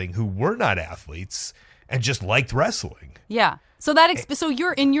wrestling who were not athletes and just liked wrestling. Yeah. So so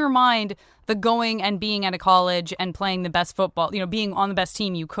you're in your mind, the going and being at a college and playing the best football, being on the best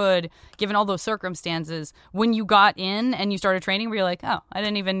team you could, given all those circumstances. When you got in and you started training, were you like, oh, I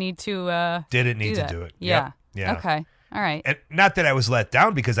didn't even need to Didn't need do to that. do it. Yeah. Yep. Yeah. Okay. All right. And not that I was let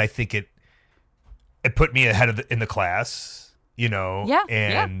down because I think it put me ahead in the class, Yeah.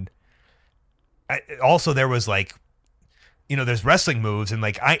 And also there was like, there's wrestling moves and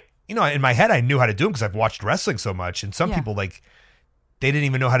like in my head I knew how to do them because I've watched wrestling so much, and some people like they didn't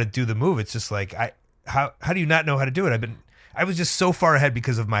even know how to do the move. It's just like how do you not know how to do it? I was just so far ahead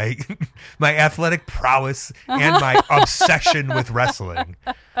because of my my athletic prowess and my obsession with wrestling.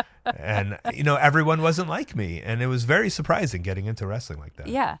 And everyone wasn't like me, and it was very surprising getting into wrestling like that.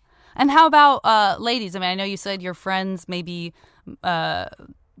 Yeah. And how about ladies? I mean, I know you said your friends maybe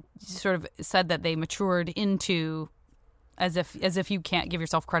sort of said that they matured into as if you can't give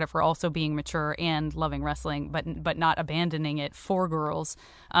yourself credit for also being mature and loving wrestling, but not abandoning it for girls.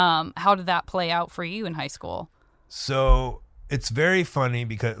 How did that play out for you in high school? So it's very funny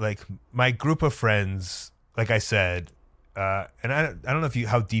because like my group of friends, like I said, and I don't know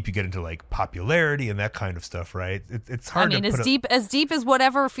how deep you get into like popularity and that kind of stuff, right? It's hard. I mean, as deep as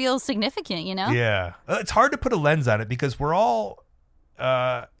whatever feels significant, Yeah, it's hard to put a lens on it because we're all,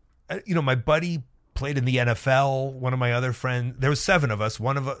 my buddy played in the NFL. One of my other friends, there was 7 of us.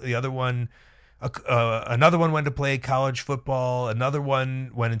 Another one went to play college football. Another one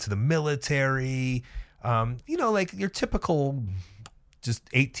went into the military. Like your typical just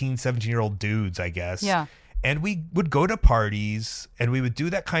 18, 17-year-old dudes, I guess. Yeah. And we would go to parties and we would do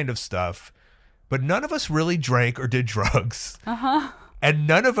that kind of stuff, but none of us really drank or did drugs. Uh-huh. And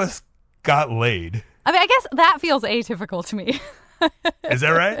none of us got laid. I mean, I guess that feels atypical to me. Is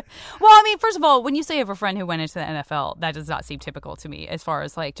that right? Well, I mean, first of all, when you say you have a friend who went into the NFL, that does not seem typical to me as far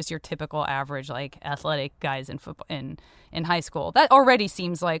as like just your typical average like athletic guys in football in high school. That already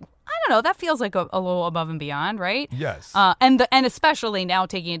seems like, I don't know, that feels like a little above and beyond, right? Yes. And especially now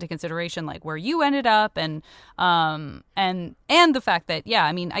taking into consideration like where you ended up and the fact that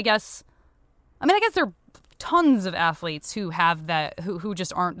I guess there are tons of athletes who have that who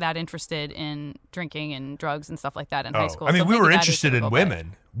just aren't that interested in drinking and drugs and stuff like that in high school. I mean, So we maybe were that is interested in typical,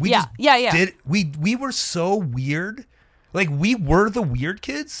 women. We were so weird. Like we were the weird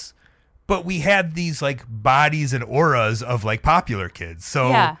kids, but we had these like bodies and auras of like popular kids.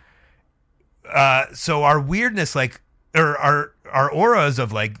 So so our weirdness, like, or our auras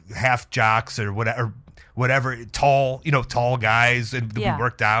of like half jocks or whatever, tall guys, and we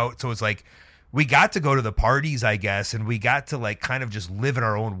worked out. So it's like we got to go to the parties, I guess, and we got to like kind of just live in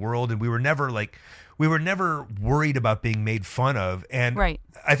our own world, and we were never worried about being made fun of. And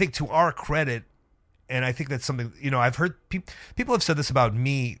I think to our credit, and I think that's something, I've heard people have said this about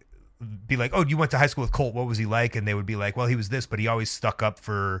me, be like, oh, you went to high school with Colt. What was he like? And they would be like, well, he was this, but he always stuck up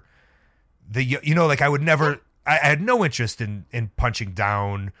for like I would never, I had no interest in punching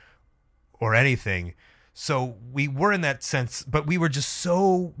down or anything. So we were in that sense, but we were just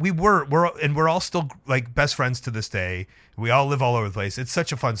we're all still like best friends to this day. We all live all over the place. It's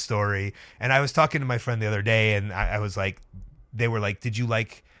such a fun story. And I was talking to my friend the other day, and I was like, they were like, did you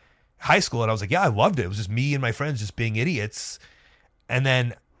like high school? And I was like, yeah, I loved it. It was just me and my friends just being idiots. And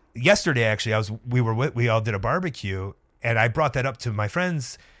then yesterday, actually, we all did a barbecue, and I brought that up to my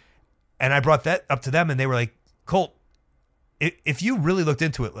friends, and I brought that up to them, and they were like, Colt, if you really looked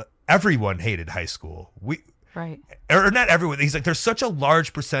into it, everyone hated high school. Right. Or not everyone. He's like, there's such a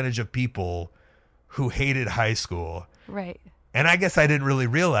large percentage of people who hated high school. Right. And I guess I didn't really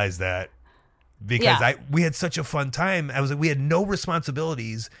realize that because we had such a fun time. I was like, we had no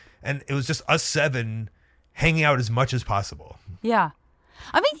responsibilities, and it was just us 7 hanging out as much as possible. Yeah.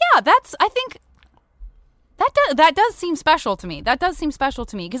 I mean, yeah, I think that does seem special to me. That does seem special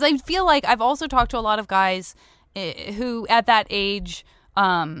to me because I feel like I've also talked to a lot of guys who at that age,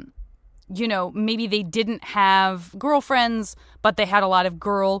 maybe they didn't have girlfriends, but they had a lot of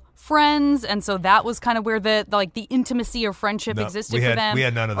girl friends. And so that was kind of where the intimacy of friendship existed for them. We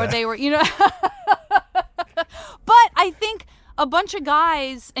had none of that. Or they were, but I think a bunch of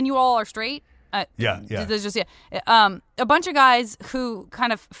guys, and you all are straight. Yeah. A bunch of guys who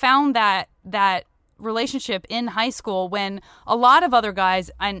kind of found that relationship in high school when a lot of other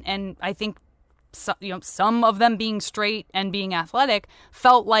guys, and I think some of them being straight and being athletic,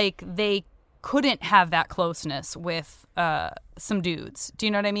 felt like they couldn't have that closeness with some dudes. Do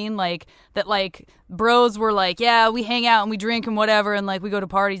you know what I mean? Like that, like bros were like, yeah, we hang out and we drink and whatever, and like we go to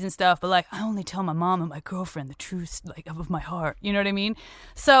parties and stuff, but like I only tell my mom and my girlfriend the truth, like of my heart. You know what I mean?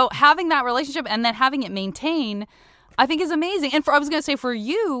 So having that relationship and then having it maintain, I think is amazing. And I was gonna say for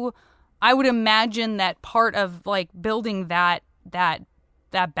you, I would imagine that part of like building that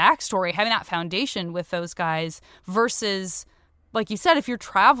backstory, having that foundation with those guys versus, like you said, if you're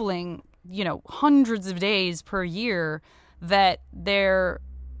traveling, hundreds of days per year, that the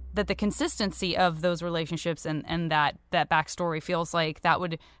consistency of those relationships and that backstory feels like that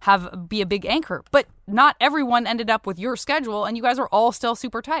would be a big anchor. But not everyone ended up with your schedule, and you guys are all still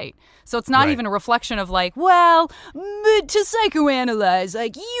super tight. So it's not even a reflection of like, well, to psychoanalyze,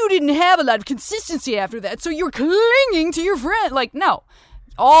 like you didn't have a lot of consistency after that, so you're clinging to your friend. Like, no,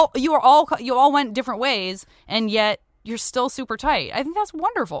 you all went different ways, and yet you're still super tight. I think that's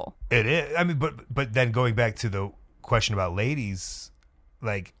wonderful. It is. I mean, but then going back to the question about ladies,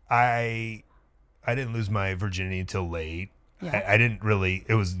 like I didn't lose my virginity until late. Yeah. I didn't really.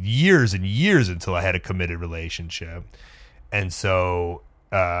 It was years and years until I had a committed relationship, and so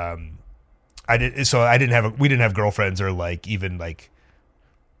I didn't. So we didn't have girlfriends or like even like.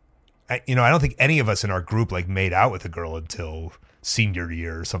 I don't think any of us in our group like made out with a girl until senior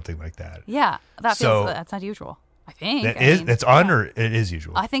year or something like that. Yeah, that's unusual. I think or it is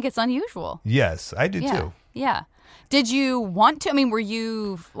usual. I think it's unusual. Yes, I do too. Yeah. Did you want to? I mean, were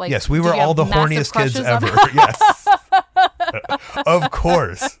you like? Yes, we were all the horniest kids ever. Yes, of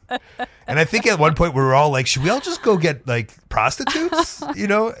course. And I think at one point we were all like, "Should we all just go get like prostitutes?"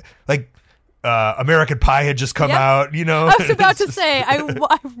 Like American Pie had just come out. I was about to say,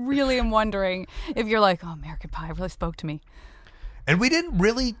 I really am wondering if you're like, "Oh, American Pie really spoke to me." And we didn't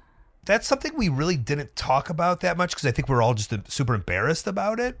really. That's something we really didn't talk about that much because I think we're all just super embarrassed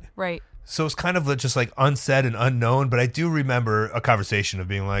about it. Right. So it's kind of just like unsaid and unknown. But I do remember a conversation of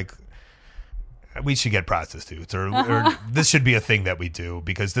being like, we should get prostitutes or this should be a thing that we do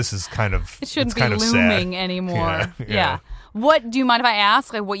because this is kind of it shouldn't be looming anymore. Yeah. What do you mind if I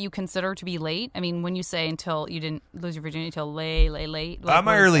ask like what you consider to be late? I mean, when you say until you didn't lose your virginity until late. Like,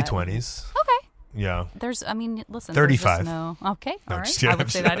 my early 20s. Okay. Yeah. Listen. 35. Okay. All right. I would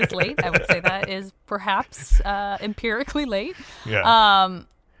say that is late. I would say that is perhaps empirically late. Yeah.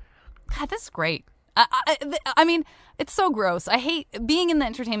 God, this is great. I mean, it's so gross. I hate being in the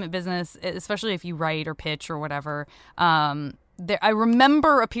entertainment business, especially if you write or pitch or whatever. I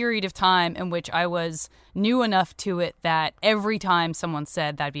remember a period of time in which I was new enough to it that every time someone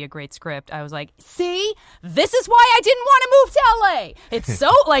said that'd be a great script, I was like, see, this is why I didn't want to move to LA. It's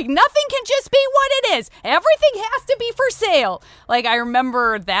so like nothing can just be what it is. Everything has to be for sale. Like I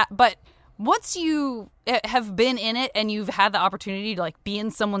remember that, but once you have been in it and you've had the opportunity to like be in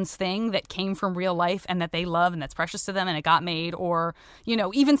someone's thing that came from real life and that they love and that's precious to them and it got made, or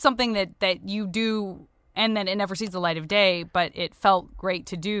even something that you do and then it never sees the light of day, but it felt great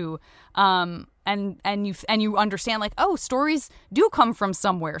to do. And you understand like, oh, stories do come from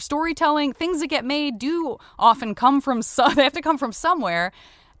somewhere. Storytelling, things that get made do often come from they have to come from somewhere.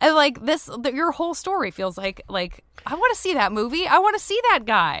 And like your whole story feels like I want to see that movie. I want to see that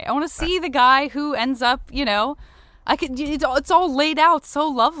guy. I want to see the guy who ends up, it's all laid out so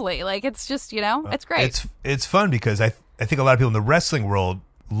lovely. Like it's just, it's great. It's fun because I think a lot of people in the wrestling world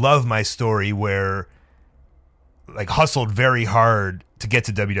love my story where like hustled very hard to get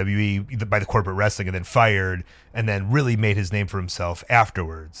to WWE either by the corporate wrestling and then fired and then really made his name for himself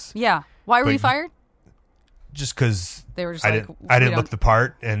afterwards. Yeah. Why were you fired? Just because they were just I didn't look the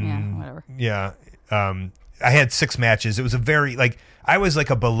part, and whatever. Yeah, I had 6 matches. It was a very I was like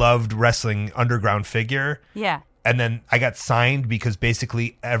a beloved wrestling underground figure. Yeah, and then I got signed because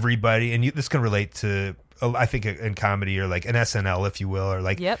basically everybody, and this can relate to I think in comedy or like an SNL, if you will, or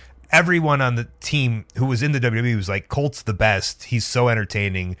like everyone on the team who was in the WWE was like, Colt's the best. He's so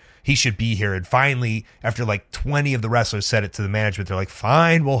entertaining. He should be here. And finally, after like 20 of the wrestlers said it to the management, they're like,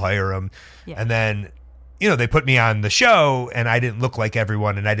 fine, we'll hire him. Yeah. And then they put me on the show and I didn't look like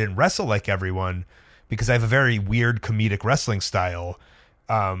everyone and I didn't wrestle like everyone because I have a very weird comedic wrestling style.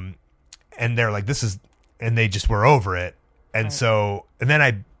 And they're like, and they just were over it. And so, and then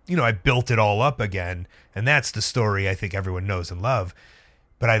I built it all up again. And that's the story I think everyone knows and love.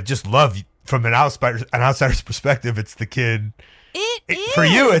 But I just love from an outsider's perspective, it's the kid. It is. For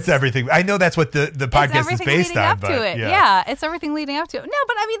you, it's everything. I know that's what the podcast is based on. But yeah, it's everything leading up to it. No,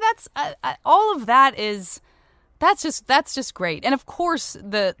 but I mean that's all of that is that's just great. And of course,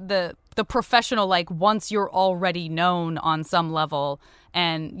 the professional, like once you're already known on some level,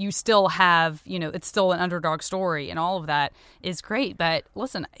 and you still have it's still an underdog story, and all of that is great. But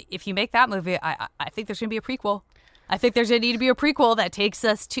listen, if you make that movie, I think there's gonna be a prequel. I think there's gonna need to be a prequel that takes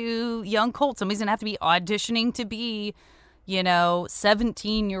us to young Colt. Somebody's gonna have to be auditioning to be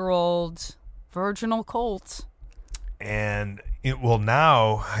 17-year-old virginal Colt. And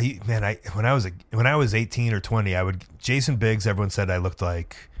now, when I was 18 or 20, Jason Biggs, everyone said I looked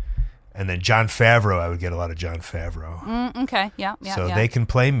like, and then Jon Favreau, I would get a lot of Jon Favreau. Okay, yeah. So they can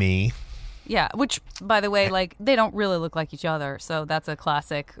play me. Yeah, which, by the way, like, they don't really look like each other, so that's a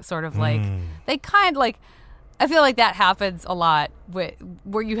classic sort of, like, they kind of, like, I feel like that happens a lot, where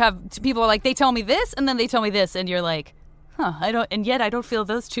you have people are like, they tell me this, and then they tell me this, and you're like, I don't feel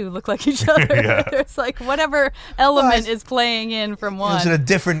those two look like each other. There's like whatever element is playing in from one. It was a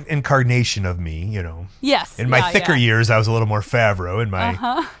different incarnation of me, Yes. In my thicker years, I was a little more Favreau.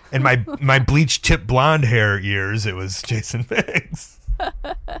 In my bleach tip blonde hair years, it was Jason Biggs.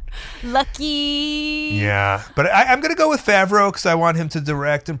 Lucky. Yeah, but I'm gonna go with Favreau because I want him to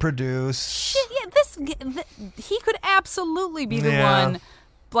direct and produce. He could absolutely be the one.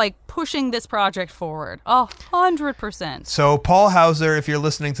 Like pushing this project forward 100%. So Paul Hauser, if you're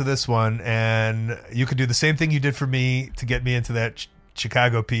listening to this one and you could do the same thing you did for me to get me into that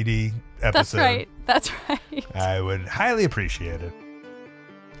Chicago PD episode. That's right. I would highly appreciate it.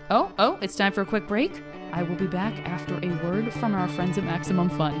 Oh, it's time for a quick break. I will be back after a word from our friends at Maximum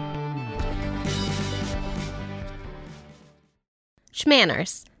Fun.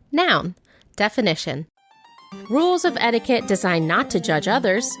 Schmanners. Noun. Definition. Rules of etiquette designed not to judge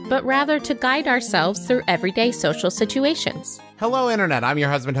others, but rather to guide ourselves through everyday social situations. Hello, Internet. I'm your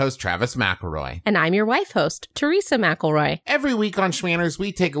husband host, Travis McElroy. And I'm your wife host, Teresa McElroy. Every week on Schmanners,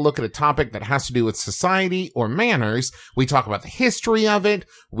 we take a look at a topic that has to do with society or manners. We talk about the history of it.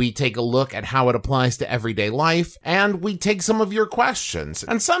 We take a look at how it applies to everyday life. And we take some of your questions.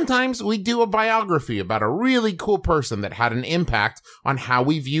 And sometimes we do a biography about a really cool person that had an impact on how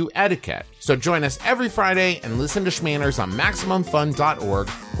we view etiquette. So join us every Friday and listen to Schmanners on MaximumFun.org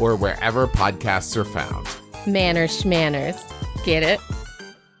or wherever podcasts are found. Manners, schmanners. Get it?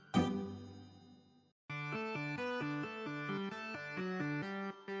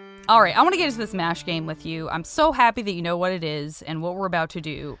 All right, I want to get into this MASH game with you. I'm so happy that you know what it is and what we're about to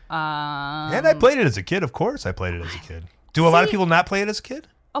do. And I played it as a kid, of course. I played it as a kid. Do a lot of people not play it as a kid?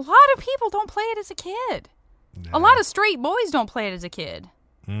 A lot of people don't play it as a kid. No. A lot of straight boys don't play it as a kid.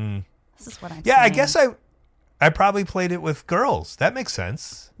 This is what I'm saying. Yeah, I guess I probably played it with girls. That makes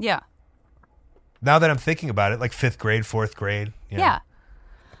sense. Yeah. Now that I'm thinking about it, like 5th grade, 4th grade. Yeah.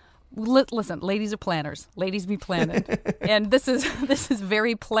 Listen, ladies are planners. Ladies be planning. And this is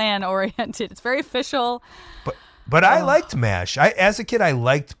very plan oriented. It's very official. But I liked MASH. As a kid, I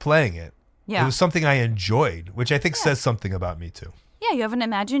liked playing it. Yeah. It was something I enjoyed, which I think says something about me too. Yeah, you have an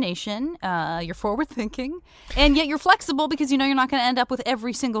imagination. You're forward thinking, and yet you're flexible because you know you're not going to end up with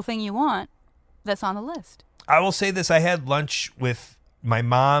every single thing you want that's on the list. I will say this: I had lunch with my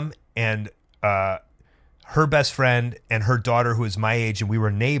mom and her best friend and her daughter, who is my age, and we were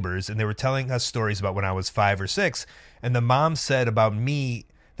neighbors, and they were telling us stories about when I was 5 or 6. And the mom said about me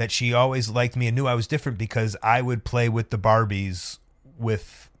that she always liked me and knew I was different because I would play with the Barbies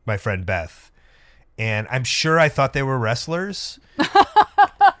with my friend Beth, and I'm sure I thought they were wrestlers,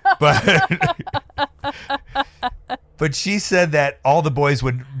 but she said that all the boys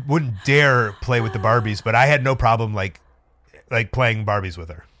wouldn't dare play with the Barbies, but I had no problem like playing Barbies with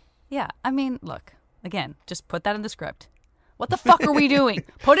her. Yeah, I mean, look, again, just put that in the script. What the fuck are we doing?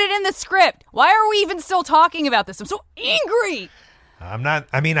 Put it in the script. Why are we even still talking about this? I'm so angry. I'm not.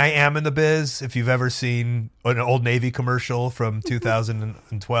 I mean, I am in the biz. If you've ever seen an Old Navy commercial from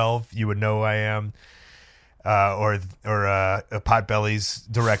 2012, you would know I am. Or a Potbelly's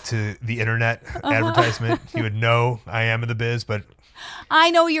direct to the internet advertisement, you would know I am in the biz. But I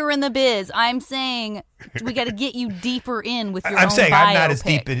know you're in the biz. I'm saying we got to get you deeper in with your own I'm saying I'm not as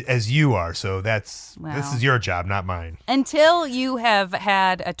biopic. deep as you are, so this is your job, not mine. Until you have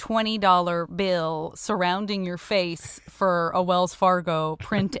had a $20 bill surrounding your face for a Wells Fargo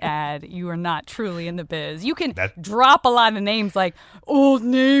print ad, you are not truly in the biz. You can drop a lot of names like Old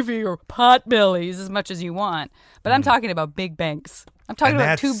Navy or Potbellies as much as you want, but I'm talking about big banks. I'm talking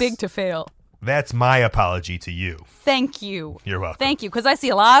about too big to fail. That's my apology to you. Thank you. You're welcome. Thank you, because I see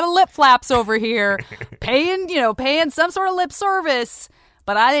a lot of lip flaps over here, paying some sort of lip service,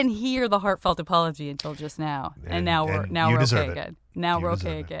 but I didn't hear the heartfelt apology until just now, and now we're okay again. Now we're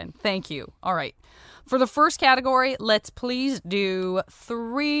okay again. Thank you. All right, for the first category, let's please do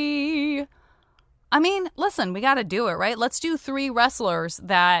 3. I mean, listen, we got to do it, right? Let's do 3 wrestlers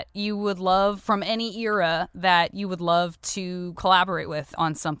that you would love from any era that you would love to collaborate with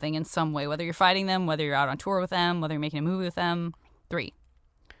on something in some way, whether you're fighting them, whether you're out on tour with them, whether you're making a movie with them. 3.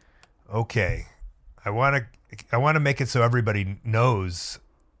 Okay. I want to make it so everybody knows.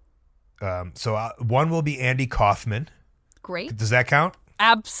 So one will be Andy Kaufman. Great. Does that count?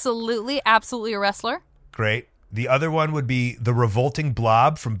 Absolutely. Absolutely a wrestler. Great. The other one would be the Revolting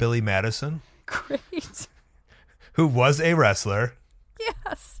Blob from Billy Madison. Great. Who was a wrestler.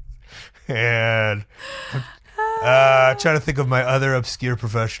 Yes. And trying to think of my other obscure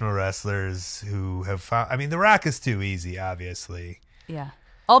professional wrestlers who have found. I mean, The Rock is too easy, obviously. Yeah.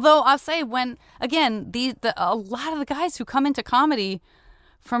 Although I'll say when, again, a lot of the guys who come into comedy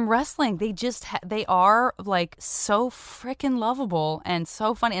from wrestling, they are like so freaking lovable and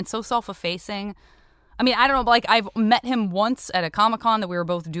so funny and so self-effacing. I mean, I don't know, like I've met him once at a Comic-Con that we were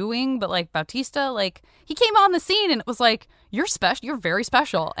both doing, but like Bautista, like he came on the scene and it was like, you're special, you're very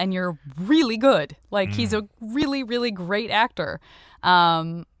special and you're really good. Like he's a really, really great actor.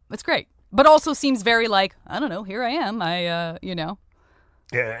 It's great. But also seems very like, I don't know, here I am.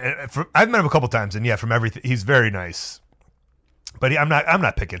 Yeah, I've met him a couple times and from everything, he's very nice. But I'm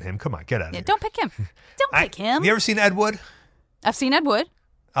not picking him. Come on, get out of here. Don't pick him. Don't pick him. Have you ever seen Ed Wood? I've seen Ed Wood.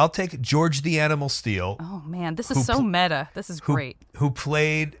 I'll take George the Animal Steel. Oh, man. This is so meta. This is great. Who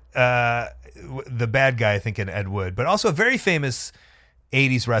played the bad guy, I think, in Ed Wood, but also a very famous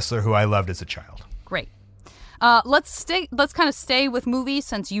 80s wrestler who I loved as a child. Great. Let's kind of stay with movies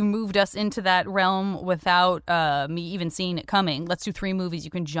since you moved us into that realm without me even seeing it coming. Let's do 3 movies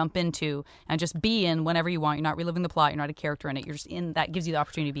you can jump into and just be in whenever you want. You're not reliving the plot. You're not a character in it. You're just in. That gives you the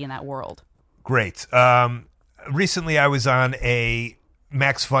opportunity to be in that world. Great. Recently, I was on a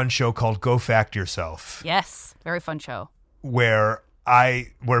Max Fun show called Go Fact Yourself. Yes, very fun show. Have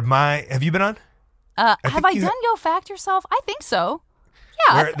you been on? Have I done Go Fact Yourself? I think so.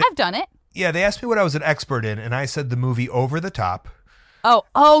 Yeah, I've done it. Yeah, they asked me what I was an expert in, and I said the movie Over the Top.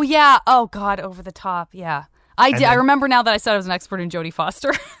 Oh yeah. Oh God, Over the Top. Yeah, I did. I remember now that I said I was an expert in Jodie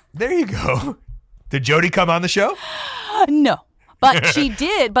Foster. There you go. Did Jodie come on the show? No. But she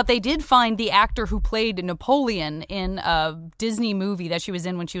did. But they did find the actor who played Napoleon in a Disney movie that she was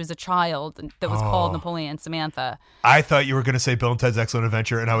in when she was a child that was called Napoleon and Samantha. I thought you were going to say Bill and Ted's Excellent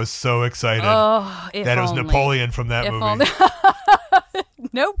Adventure, and I was so excited that it was Napoleon from that movie.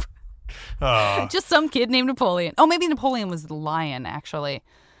 Nope. Just some kid named Napoleon. Oh, maybe Napoleon was the lion, actually.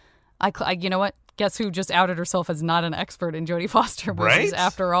 I you know what? Guess who just outed herself as not an expert in Jodie Foster movies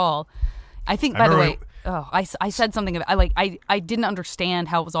after all. I think, by the way... I said something about I didn't understand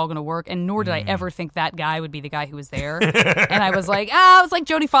how it was all going to work, and nor did I ever think that guy would be the guy who was there. And I was like, it was like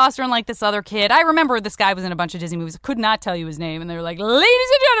Jodie Foster and like this other kid. I remember this guy was in a bunch of Disney movies. I could not tell you his name, and they were like, "Ladies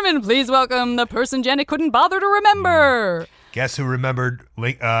and gentlemen, please welcome the person Janet couldn't bother to remember." Guess who remembered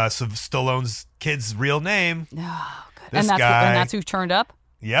Stallone's kid's real name? Oh, good. This guy. And that's who turned up.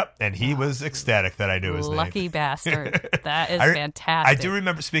 Yep, and he was ecstatic that I knew his name. Lucky bastard. That is fantastic. I do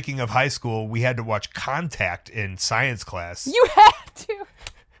remember, speaking of high school, we had to watch Contact in science class. You had to.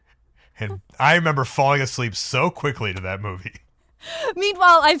 And I remember falling asleep so quickly to that movie.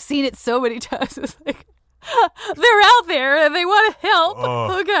 Meanwhile, I've seen it so many times. It's like, they're out there and they want to help.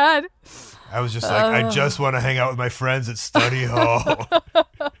 Oh God. I was just like, I just want to hang out with my friends at study hall.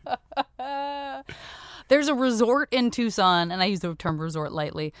 There's a resort in Tucson, and I use the term resort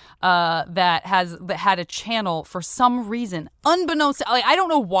lightly, that had a channel for some reason, unbeknownst. Like, I don't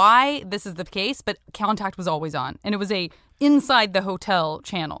know why this is the case, but contact was always on, and it was a inside the hotel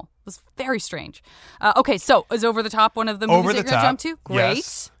channel. It was very strange. Okay, so is Over the Top one of the movies that you're going to jump to? Great.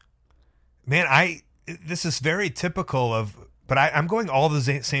 Yes. Man, this is very typical of, but I'm going all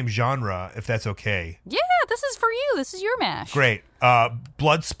the same genre, if that's okay. Yeah, this is for you. This is your mash. Great.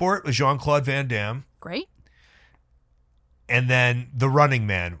 Bloodsport with Jean-Claude Van Damme. Great. And then The Running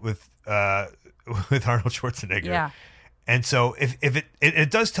Man with Arnold Schwarzenegger. Yeah. And so if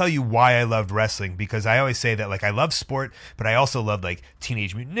it does tell you why I loved wrestling, because I always say that, like, I love sport, but I also love, like,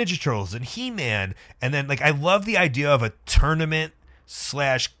 Teenage Mutant Ninja Turtles and He-Man. And then, like, I love the idea of a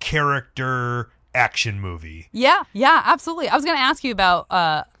tournament/character action movie. Yeah, absolutely. I was going to ask you about,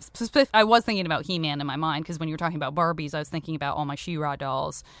 I was thinking about He-Man in my mind, because when you were talking about Barbies, I was thinking about all my She-Ra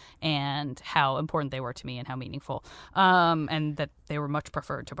dolls and how important they were to me and how meaningful, and that they were much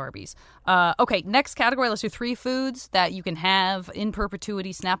preferred to Barbies. Okay, next category, let's do 3 foods that you can have in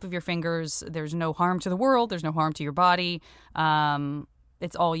perpetuity, snap of your fingers. There's no harm to the world. There's no harm to your body.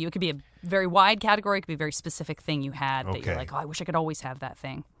 It's all you. It could be a very wide category. It could be a very specific thing you had that you're like, oh, I wish I could always have that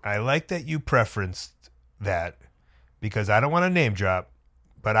thing. I like that you preferenced that, because I don't want to name drop,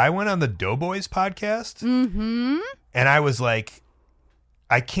 but I went on the Doughboys podcast, and I was like,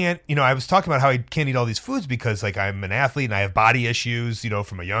 I can't, I was talking about how I can't eat all these foods because, like, I'm an athlete and I have body issues,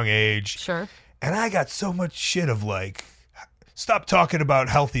 from a young age. Sure. And I got so much shit of, like, stop talking about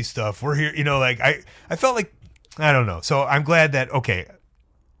healthy stuff. We're here, like, I felt like, I don't know. So I'm glad that,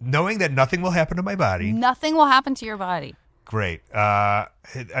 knowing that nothing will happen to my body. Nothing will happen to your body. Great. I'm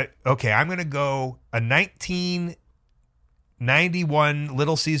going to go a 1991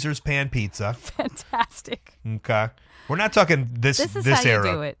 Little Caesars pan pizza. Fantastic. Okay. We're not talking this era. This is how you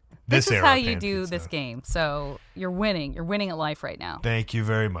do it. This is how you pan do pizza. this game. So you're winning. You're winning at life right now. Thank you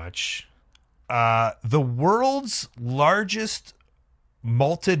very much. The world's largest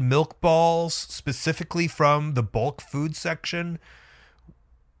malted milk balls, specifically from the bulk food section.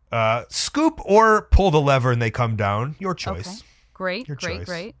 Scoop or pull the lever and they come down. Your choice. Okay. Great. Your choice.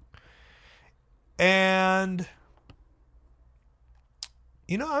 Great. And,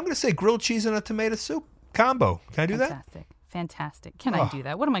 I'm going to say grilled cheese and a tomato soup combo. Can I do that? Fantastic. Can I do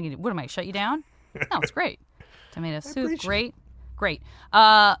that? What am I going to do? What am I, shut you down? No, it's great. Tomato soup. Great.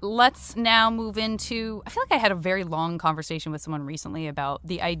 Let's now move into, I feel like I had a very long conversation with someone recently about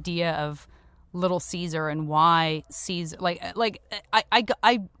the idea of Little Caesar and why Caesar,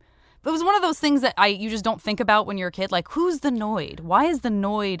 it was one of those things that you just don't think about when you're a kid. Like, who's the Noid? Why is the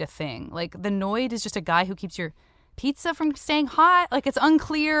Noid a thing? Like, the Noid is just a guy who keeps your pizza from staying hot. Like, it's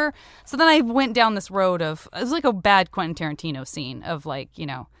unclear. So then I went down this road of, it was like a bad Quentin Tarantino scene of, like,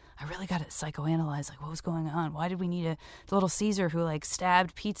 I really got to psychoanalyze, like, what was going on? Why did we need a Little Caesar who, like,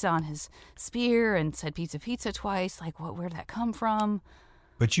 stabbed pizza on his spear and said pizza twice? Like, where did that come from?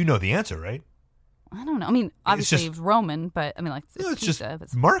 But you know the answer, right? I don't know. I mean, obviously it's Roman, but I mean, like, it's pizza.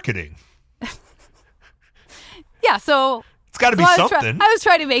 Just marketing. Yeah, so it's got to be something. I was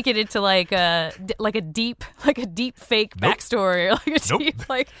trying to make it into like a deep fake backstory, or like a deep,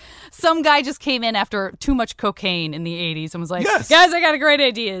 like some guy just came in after too much cocaine in the 80s and was like, yes. Guys, I got a great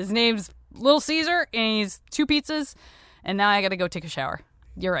idea. His name's Little Caesar, and he's 2 pizzas, and now I got to go take a shower.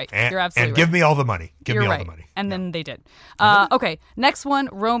 You're right. You're absolutely right. And give me all the money. Give me all the money. And then they did. Okay, next one,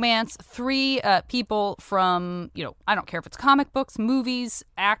 romance. 3 people from, I don't care if it's comic books, movies,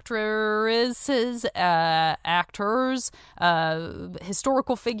 actors,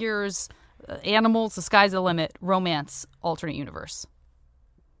 historical figures, animals, the sky's the limit, romance, alternate universe.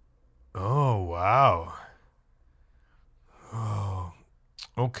 Oh, wow. Oh,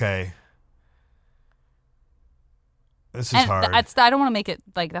 okay. This is hard. I don't want to make it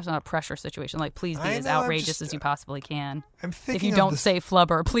like that's not a pressure situation. Like, please be as outrageous as you possibly can. I'm thinking if you don't say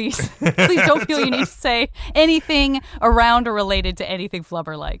flubber, please don't feel you need to say anything around or related to anything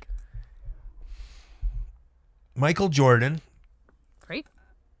flubber-like. Michael Jordan. Great.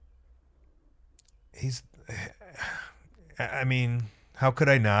 I mean, how could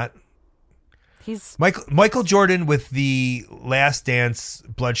I not? He's Michael Jordan with the Last Dance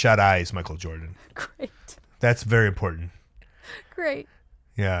bloodshot eyes. Michael Jordan. Great. That's very important. Great.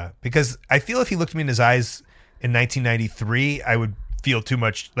 Yeah, because I feel if he looked me in his eyes in 1993, I would feel too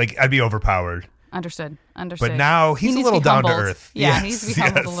much, like I'd be overpowered. Understood. But now he's a little down to earth. Yeah, he needs to be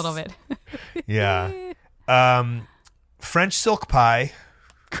humbled a little bit. Yeah. French silk pie.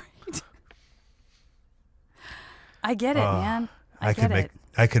 Great. I get it, man. I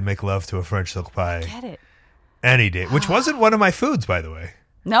could make love to a French silk pie. I get it. Any day, which wasn't one of my foods, by the way.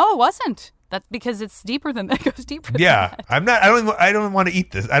 No, it wasn't. That's because it's deeper than that. It goes deeper than Yeah, that. I don't want to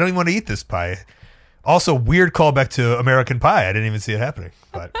eat this. I don't even want to eat this pie. Also, weird callback to American Pie. I didn't even see it happening.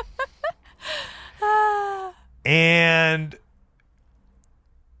 But and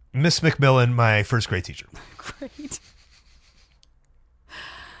Miss McMillan, my first grade teacher. Great.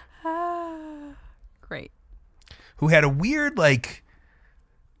 Great. Who had a weird, like,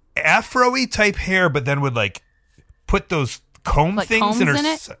 afro-y type hair, but then would, like, put those comb Like things combs in her in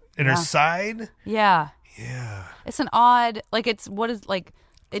it? her side. Yeah. Yeah. It's an odd, like, it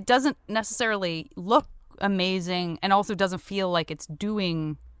doesn't necessarily look amazing and also doesn't feel like it's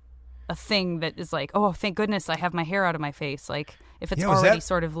doing a thing that is like, oh, thank goodness I have my hair out of my face. Like, if it's already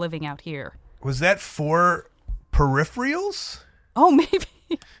sort of living out here. Was that for peripherals? Oh, maybe.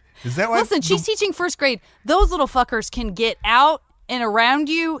 Is that why? Listen, she's teaching first grade. Those little fuckers can get out and around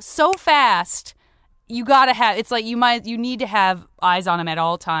you so fast. You gotta have. It's like you need to have eyes on them at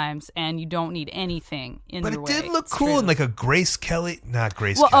all times, and you don't need anything in But their it way. did look It's cool true. in like a Grace Kelly, not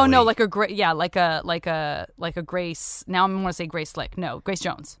Grace Well, Kelly. oh no, like a like a Grace. Now I'm gonna say Grace Slick. No, Grace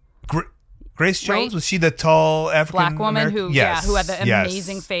Jones. Grace Jones, Right? was she the tall African Black woman American? who had the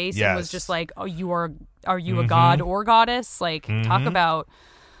amazing face and was just like, oh, are you a god or goddess? Like, talk about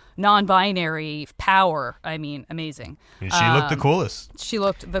non-binary power. I mean, amazing. And she looked the coolest. She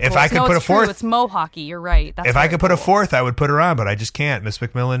looked the If coolest. I could No, put it's a fourth- true. It's Mohawky. You're right. That's If I very could put a cool. fourth, I would put her on, but I just can't. Miss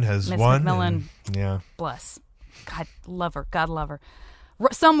McMillan has Miss won. McMillan. and- yeah. Bless. God love her. God love her.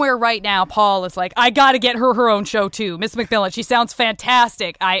 Somewhere right now, Paul is like, I got to get her own show too. Miss McMillan, she sounds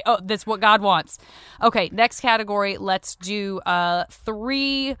fantastic. That's what God wants. Okay, next category. Let's do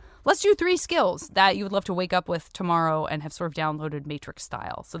three skills that you would love to wake up with tomorrow and have sort of downloaded Matrix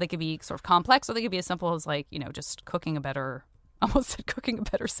style. So they could be sort of complex, or they could be as simple as like, just cooking a better. Almost said cooking a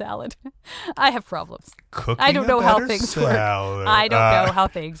better salad. I have problems. I don't know how things work. I don't know how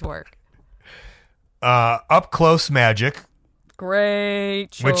things work. Up close magic.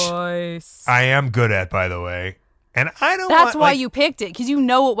 Great choice. I am good at, by the way. And I don't That's want, why like, you picked it, because you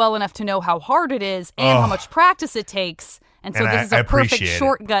know it well enough to know how hard it is and how much practice it takes. And so And this is I a perfect appreciate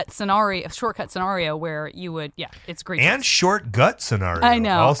it. shortcut scenario where you would, it's great. and short gut scenario. I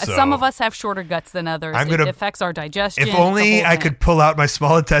know. Also. Some of us have shorter guts than others. It affects our digestion. If It's a only whole I thing. could pull out my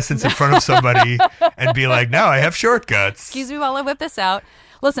small intestines in front of somebody and be like, no, I have short guts. Excuse me while I whip this out.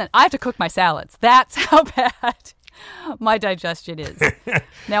 Listen, I have to cook my salads. That's how bad my digestion is.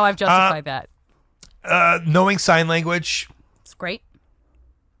 Now I've justified that. Knowing sign language, It's great.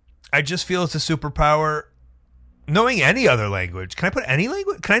 I just feel it's a superpower. Knowing any other language. Can I put any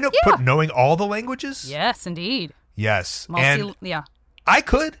language? Can I put knowing all the languages? Yes, indeed. Yes. And Yeah. I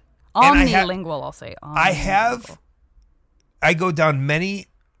could. And Omnilingual, I'll say. I go down many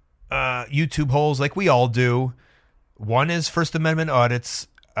YouTube holes like we all do. One is First Amendment audits.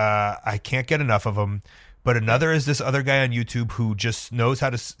 I can't get enough of them. But another is this other guy on YouTube who just knows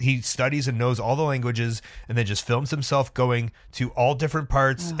he studies and knows all the languages and then just films himself going to all different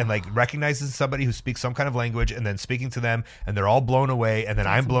parts and like recognizes somebody who speaks some kind of language and then speaking to them and they're all blown away and then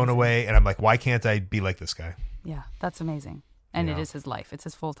I'm blown away and I'm like, why can't I be like this guy? Yeah, that's amazing. And it is his life. It's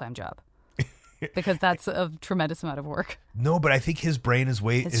his full-time job. Because that's a tremendous amount of work. No, but I think his brain is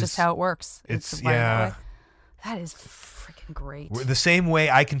It's just how it works. It's right yeah. that way. That is freaking great. The same way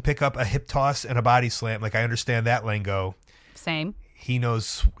I can pick up a hip toss and a body slam, like I understand that lingo. Same. He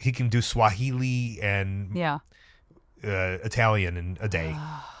can do Swahili and Italian in a day.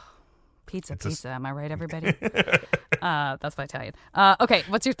 Pizza. Am I right, everybody? That's my Italian. Okay,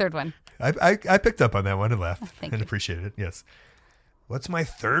 what's your third one? I picked up on that one and laughed Thank and you. appreciated it. Yes. What's my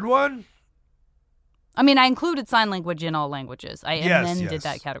third one? I mean, I included sign language in all languages. I Yes, did yes.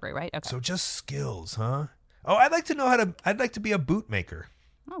 that category, right? Okay. So just skills, huh? Oh, I'd like to be a boot maker.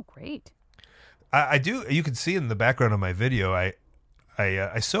 Oh, great. I do. You can see in the background of my video,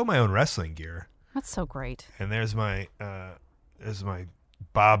 I sew my own wrestling gear. That's so great. And there's my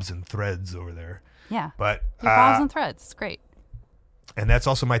bobs and threads over there. Yeah. But Your bobs and threads. It's great. and that's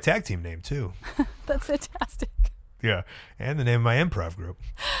also my tag team name too. That's fantastic. Yeah, and the name of my improv group.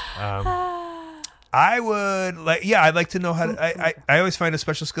 I'd like to know how to. I always find a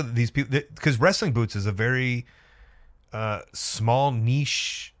special skill that these people, because wrestling boots is a very small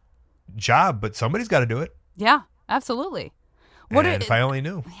niche job, but somebody's got to do it. Yeah, absolutely. If I only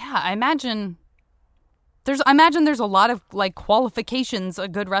knew. Yeah, I imagine there's a lot of like qualifications a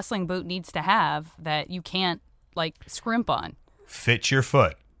good wrestling boot needs to have that you can't like scrimp on. Fit your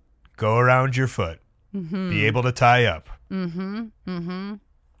foot, go around your foot, be able to tie up.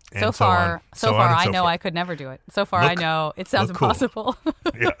 So far, I know forth. I could never do it. So far, I know it sounds look cool. impossible.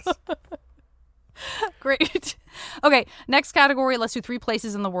 Yes. Great. Okay, next category. Let's do 3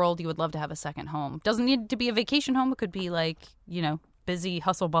 places in the world you would love to have a second home. Doesn't need to be a vacation home. It could be like, busy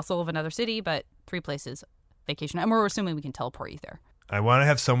hustle bustle of another city, but 3 places, vacation. And we're assuming we can teleport you there. I want to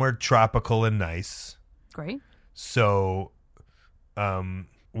have somewhere tropical and nice. Great. So,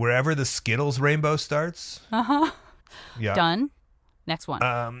 wherever the Skittles rainbow starts. Yeah. Done. Next one.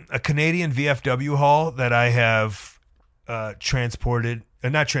 A Canadian VFW hall that I have I have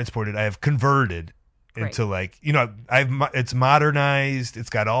converted into it's modernized. It's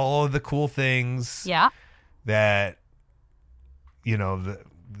got all of the cool things. Yeah. That, the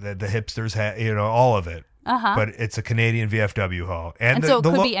hipsters have, all of it. But it's a Canadian VFW hall. And so it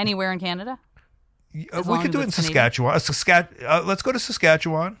could be anywhere in Canada? We could do it in Saskatchewan. Let's go to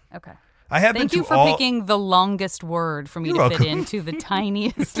Saskatchewan. Okay. I have Thank been you to for picking the longest word for me You're to welcome. fit into the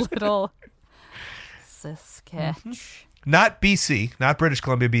tiniest little Saskatchewan. Not BC, not British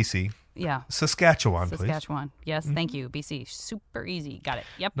Columbia, BC. Yeah. Saskatchewan, please. Saskatchewan. Yes, thank you. BC. Super easy. Got it.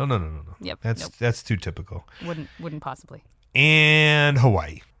 Yep. No. Yep. That's too typical. Wouldn't possibly. And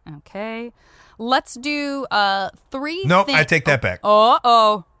Hawaii. Okay. Let's do 3 Nope, I take that back.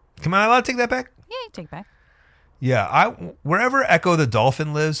 Oh. Come on, I'll take that back. Yeah, you take it back. Yeah, wherever Echo the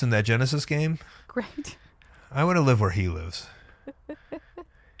Dolphin lives in that Genesis game. Great. I want to live where he lives.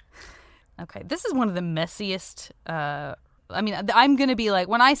 Okay, this is one of the messiest. I'm going to be like,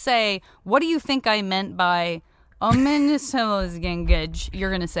 when I say, what do you think I meant by omniscience,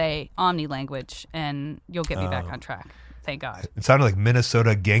 you're going to say Omni language, and you'll get me back on track. Thank God. It sounded like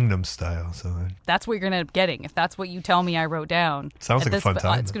Minnesota Gangnam Style. So that's what you're going to end up getting if that's what you tell me I wrote down. Sounds like a fun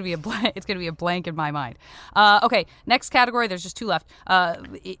time. It's going to be a blank. It's going to be a blank in my mind. Okay, next category. There's just 2 left.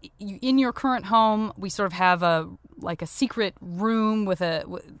 In your current home, we sort of have a secret room with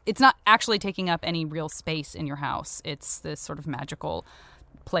it's not actually taking up any real space in your house. It's this sort of magical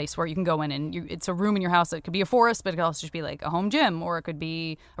place where you can go in and it's a room in your house. It could be a forest, but it could also just be like a home gym, or it could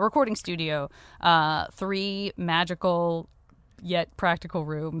be a recording studio. 3 magical yet practical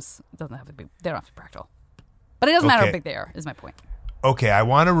rooms. They don't have to be practical, but it doesn't matter how big they are, is my point. Okay, I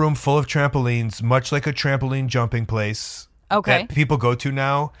want a room full of trampolines, much like a trampoline jumping place that people go to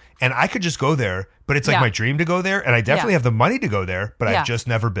now. And I could just go there, but it's like my dream to go there, and I definitely have the money to go there, but I've just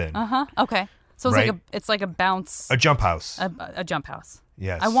never been. Okay. So it's like a bounce. A jump house. A jump house.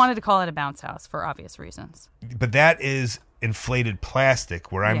 Yes. I wanted to call it a bounce house for obvious reasons. But that is inflated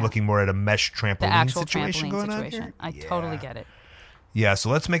plastic, where I'm looking more at a mesh trampoline situation going on here. I totally get it. Yeah, so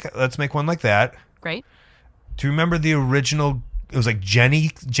let's make one like that. Great. Do you remember the original? It was like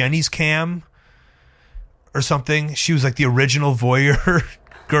Jenny's cam or something. She was like the original voyeur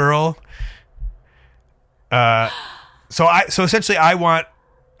girl. So essentially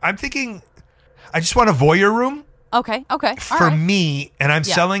I'm thinking I just want a voyeur room. Okay. For me, and I'm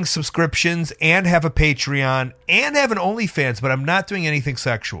selling subscriptions and have a Patreon and have an OnlyFans, but I'm not doing anything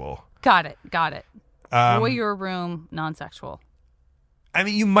sexual. Got it. Voyeur room, non-sexual. I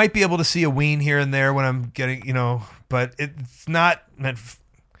mean, you might be able to see a ween here and there when I'm getting, but it's not meant.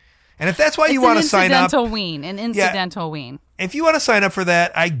 And if that's why you want to sign up, an incidental ween. If you want to sign up for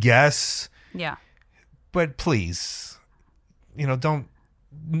that, I guess. Yeah. But please, don't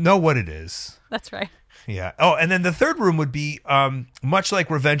know what it is. That's right. Yeah. Oh, and then the third room would be much like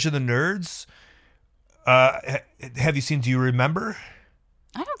Revenge of the Nerds. Have you seen Do You Remember?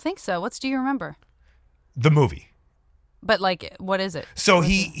 I don't think so. What's Do You Remember? The movie. But what is it? So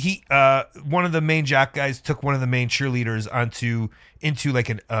he one of the main jock guys took one of the main cheerleaders into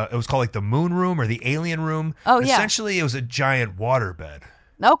like it was called like the moon room or the alien room. Oh, yeah. Essentially, it was a giant waterbed.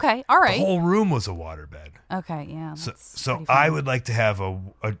 Okay, all right. The whole room was a waterbed. Okay, yeah. So I would like to have a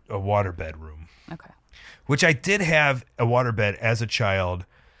waterbed room. Okay. Which I did have a waterbed as a child.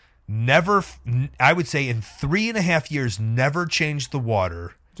 Never, I would say in 3.5 years, never changed the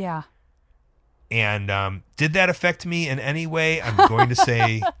water. Yeah. And did that affect me in any way? I'm going to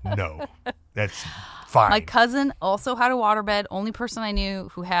say no. That's fine. My cousin also had a waterbed. Only person I knew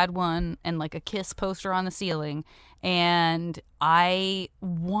who had one, and like a Kiss poster on the ceiling. And I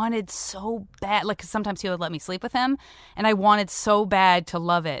wanted so bad, like, 'cause sometimes he would let me sleep with him, and I wanted so bad to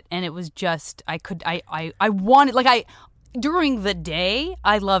love it. And it was just, I wanted, like, during the day,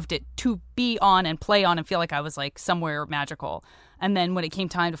 I loved it to be on and play on and feel like I was like somewhere magical. And then when it came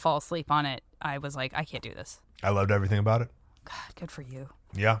time to fall asleep on it, I was like, I can't do this. I loved everything about it. God, good for you.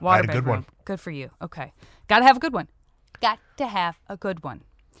 Yeah, Waterbed I had a good one. Good for you. Okay. Gotta have a good one. Got to have a good one.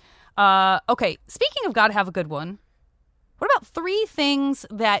 Okay, speaking of gotta have a good one, what about 3 things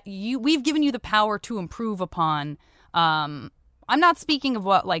that we've given you the power to improve upon? I'm not speaking of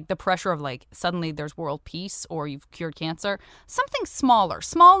what, like, the pressure of, like, suddenly there's world peace or you've cured cancer. Something smaller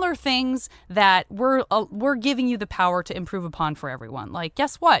things that we're giving you the power to improve upon for everyone. Like,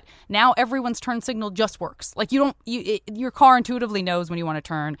 guess what? Now everyone's turn signal just works. Like, your car intuitively knows when you want to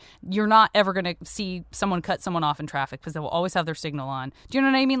turn. You're not ever going to see someone cut someone off in traffic because they will always have their signal on. Do you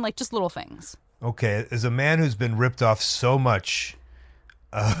know what I mean? Like, just little things. Okay, as a man who's been ripped off so much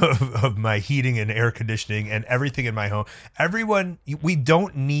of my heating and air conditioning and everything in my home, we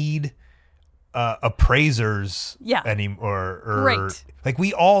don't need appraisers anymore. Great. Like,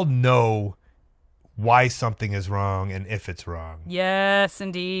 we all know why something is wrong and if it's wrong. Yes,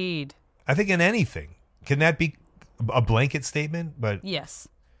 indeed. I think in anything. Can that be a blanket statement? But yes.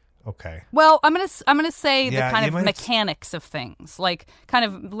 Okay. Well, I'm gonna say the kind of might mechanics of things, like kind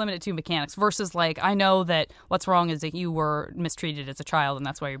of limited to mechanics versus like I know that what's wrong is that you were mistreated as a child and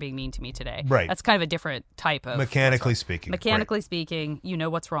that's why you're being mean to me today. Right. That's kind of a different type of mechanically speaking. Mechanically speaking, you know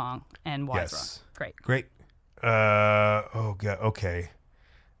what's wrong and why it's wrong. Great. Oh god. Okay.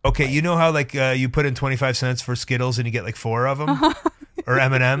 Okay. You know how like you put in 25 cents for Skittles and you get like 4 of them, or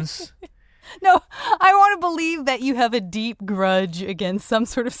M&Ms. No, I want to believe that you have a deep grudge against some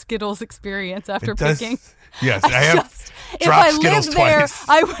sort of Skittles experience after picking. Yes, I have if I Skittles lived there, twice.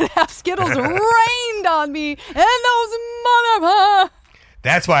 I would have Skittles rained on me, and those mother.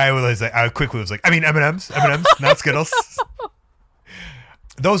 That's why I quickly was like, I mean M&Ms, not Skittles.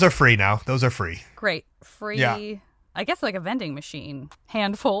 Those are free now. Those are free. Great, free. Yeah. I guess like a vending machine,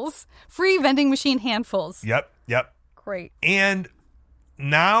 handfuls. Free vending machine handfuls. Yep. Great. And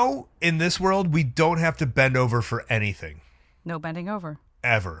now, in this world, we don't have to bend over for anything. No bending over.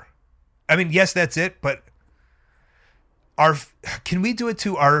 Ever. I mean, yes, that's it, but can we do it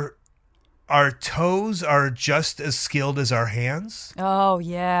to our toes are just as skilled as our hands? Oh,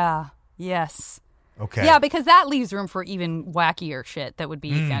 yeah. Yes. Okay. Yeah, because that leaves room for even wackier shit that would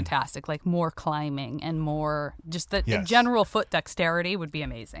be fantastic, like more climbing and more just the general foot dexterity would be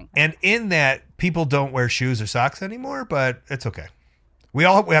amazing. And in that, people don't wear shoes or socks anymore, but it's okay. We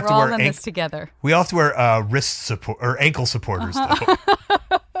have We're to all wear in this together. We all have to wear wrist support or ankle supporters though.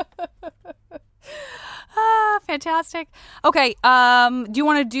 Fantastic. Okay, do you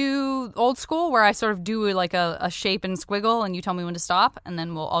want to do old school where I sort of do like a shape and squiggle and you tell me when to stop and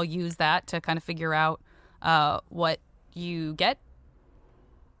then I'll use that to kind of figure out what you get?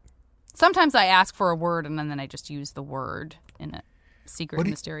 Sometimes I ask for a word and then I just use the word in a secret,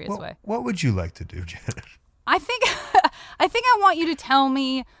 mysterious way. What would you like to do, Janet? I think I want you to tell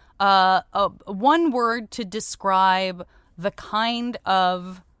me one word to describe the kind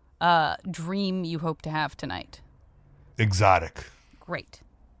of dream you hope to have tonight. Exotic. Great.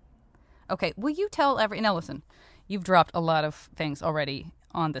 Okay, will you tell now listen, you've dropped a lot of things already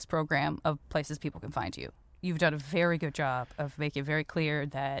on this program of places people can find you. You've done a very good job of making it very clear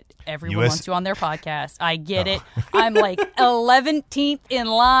that everyone wants you on their podcast. I get it. I'm like 11th in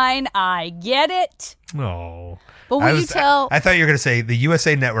line. I get it. No. But will you tell... I thought you were going to say the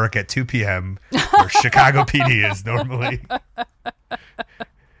USA Network at 2 p.m. where Chicago PD is normally.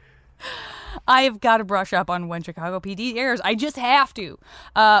 I have got to brush up on when Chicago PD airs. I just have to.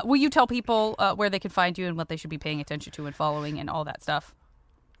 Will you tell people where they can find you and what they should be paying attention to and following and all that stuff?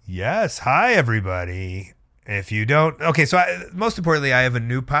 Yes. Hi, everybody. If you don't... Okay, so most importantly, I have a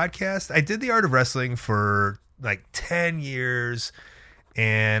new podcast. I did The Art of Wrestling for like 10 years,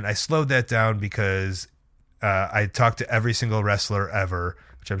 and I slowed that down because I talked to every single wrestler ever,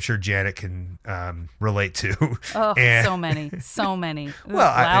 which I'm sure Janet can relate to. Oh, so many. Well,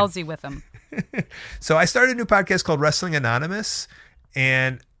 lousy with them. So I started a new podcast called Wrestling Anonymous,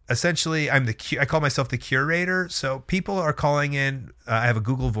 and essentially I call myself the curator. So people are calling in. I have a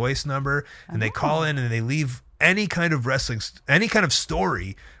Google Voice number, and they call in and they leave any kind of wrestling, any kind of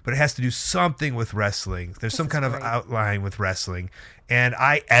story, but it has to do something with wrestling. There's some kind of outline with wrestling, and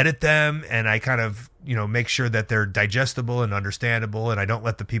I edit them and I kind of, make sure that they're digestible and understandable. And I don't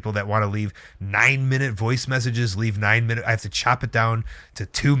let the people that want to leave 9-minute voice messages leave 9 minutes. I have to chop it down to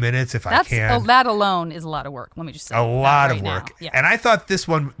 2 minutes if I can. That alone is a lot of work. Let me just say a lot of work. Yeah. And I thought this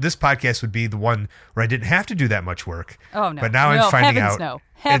podcast would be the one where I didn't have to do that much work. Oh no! But now I'm finding out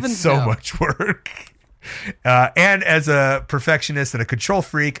it's so much work. And as a perfectionist and a control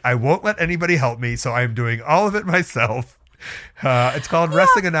freak, I won't let anybody help me, so I'm doing all of it myself. It's called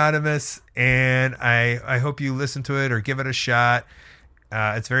Wrestling Anonymous, and I hope you listen to it or give it a shot.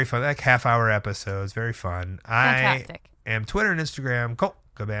 It's very fun, like half-hour episodes, very fun. Fantastic. I am Twitter and Instagram, Colt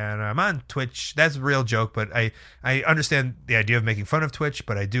Cabana. I'm on Twitch. That's a real joke, but I understand the idea of making fun of Twitch,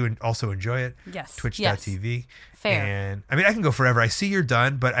 but I do also enjoy it. Yes. Twitch.tv. Fair. And I mean, I can go forever. I see you're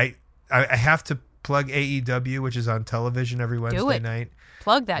done, but I have to plug AEW, which is on television every Wednesday night.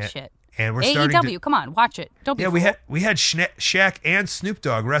 Plug that shit. And we're AEW, starting to, come on, watch it. Don't be yeah, fooled. we had Shaq and Snoop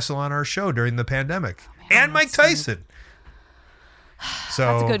Dogg wrestle on our show during the pandemic, and Mike Tyson. So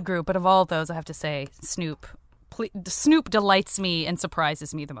that's a good group, but of all of those, I have to say, Snoop delights me and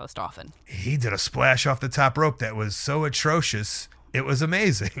surprises me the most often. He did a splash off the top rope that was so atrocious, it was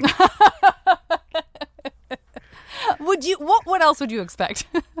amazing. What else would you expect?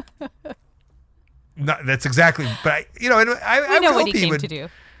 No, that's exactly. But I know hope what he came would, to do.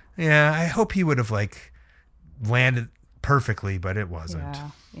 Yeah, I hope he would have landed perfectly, but it wasn't.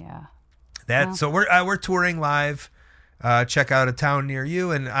 Yeah. So we're touring live. Check out a town near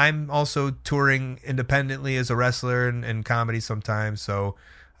you, and I'm also touring independently as a wrestler and comedy sometimes. So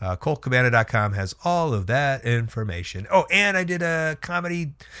ColtCabana.com has all of that information. Oh, and I did a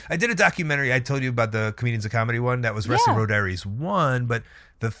documentary. I told you about the Comedians of Comedy one. That was Wrestling Road Diaries 1, but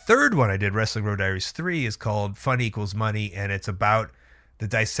the third one I did, Wrestling Road Diaries 3, is called Fun Equals Money, and it's about the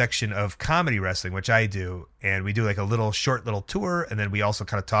dissection of comedy wrestling, which I do. And we do like a short little tour, and then we also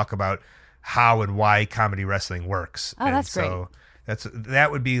kind of talk about how and why comedy wrestling works. Oh, that's great. So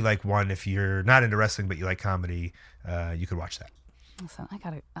that would be like one, if you're not into wrestling but you like comedy, you could watch that. Listen,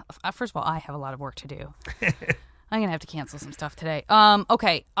 first of all, I have a lot of work to do. I'm going to have to cancel some stuff today.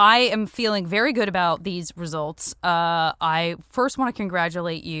 Okay, I am feeling very good about these results. I first want to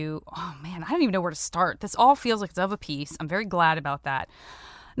congratulate you. Oh, man, I don't even know where to start. This all feels like it's of a piece. I'm very glad about that.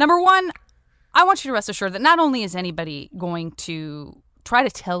 Number one, I want you to rest assured that not only is anybody going to try to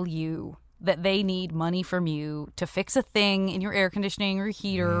tell you that they need money from you to fix a thing in your air conditioning or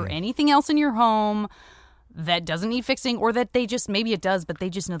heater or anything else in your home that doesn't need fixing, or that they just, maybe it does, but they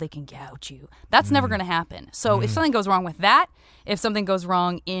just know they can gouge you. That's never going to happen. So if something goes wrong with that, if something goes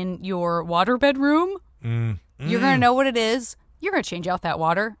wrong in your waterbed room, you're going to know what it is. You're going to change out that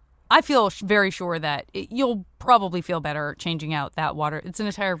water. I feel very sure that you'll probably feel better changing out that water. It's an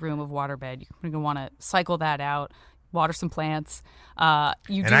entire room of waterbed. You're going to want to cycle that out, water some plants.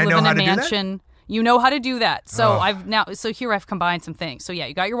 You do live in a mansion. You know how to do that. So here I've combined some things. So yeah,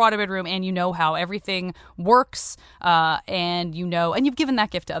 you got your waterbed room, and you know how everything works, and you've given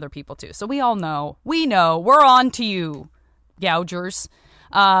that gift to other people too. So we know, we're on to you, gougers.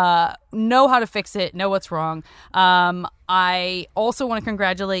 Know how to fix it, know what's wrong. I also want to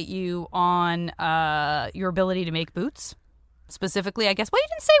congratulate you on your ability to make boots. Specifically, I guess. Well, you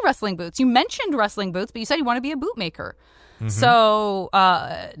didn't say wrestling boots. You mentioned wrestling boots, but you said you want to be a boot maker. So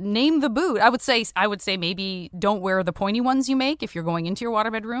name the boot. I would say maybe don't wear the pointy ones you make if you're going into your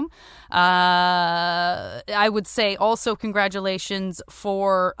waterbed room. I would say also congratulations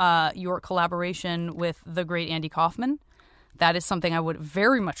for your collaboration with the great Andy Kaufman. That is something I would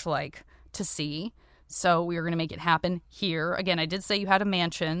very much like to see. So we are going to make it happen here. Again, I did say you had a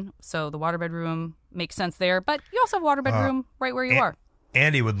mansion, so the waterbed room makes sense there. But you also have a waterbed room right where you are.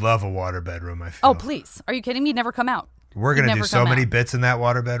 Andy would love a waterbed room, I feel. Oh, please. Are you kidding me? He'd never come out. We're going to do so many bits in that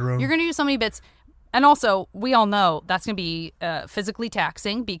waterbed room. You're going to do so many bits. And also, we all know that's going to be physically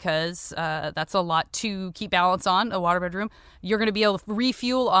taxing because that's a lot to keep balance on, a waterbed room. You're going to be able to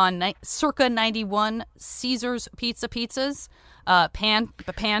refuel on circa 91 Caesar's pizzas.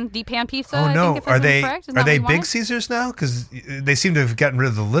 Deep pan pizza. Oh, no. I think, if are they big Caesars now? Because they seem to have gotten rid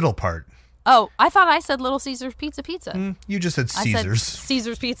of the little part. Oh, I thought I said Little Caesars pizza. You just said Caesars. I said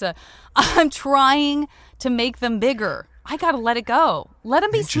Caesars pizza. I'm trying to make them bigger. I got to let it go. Let him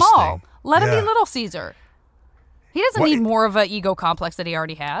be small. Let him be Little Caesar. He doesn't need more of an ego complex that he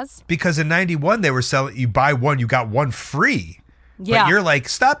already has. Because in 91, they were selling, you buy one, you got one free. Yeah. But you're like,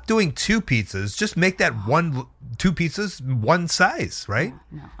 stop doing two pizzas. Just make that two pizzas one size, right?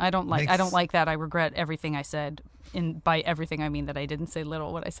 No, I don't like that. I regret everything I said. By everything, I mean that I didn't say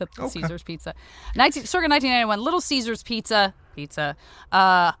little when I said Caesar's pizza. Circa 1991, Little Caesar's pizza.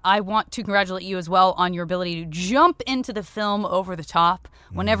 I want to congratulate you as well on your ability to jump into the film over the top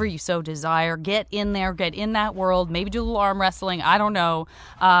whenever you so desire. Get in there, get in that world, maybe do a little arm wrestling. I don't know.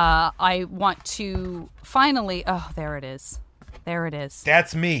 I want to finally... Oh, there it is.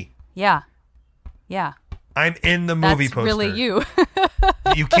 That's me. Yeah. I'm in the movie poster. That's really you.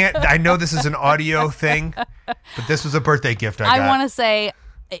 You can't... I know this is an audio thing, but this was a birthday gift I got. I want to say...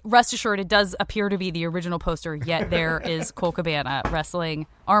 Rest assured, it does appear to be the original poster, yet there is Colt Cabana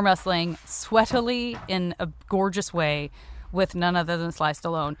arm wrestling, sweatily in a gorgeous way with none other than Sly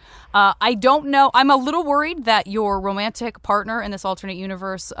Stallone. I don't know. I'm a little worried that your romantic partner in this alternate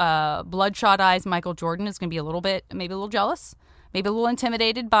universe, Bloodshot Eyes Michael Jordan, is going to be maybe a little jealous. maybe a little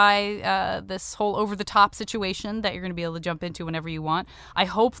intimidated by this whole over-the-top situation that you're going to be able to jump into whenever you want. I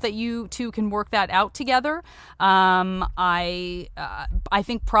hope that you two can work that out together. I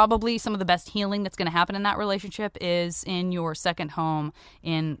think probably some of the best healing that's going to happen in that relationship is in your second home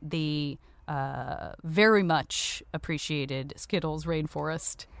in the very much appreciated Skittles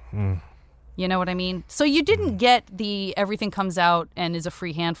rainforest. You know what I mean? So you didn't get the everything comes out and is a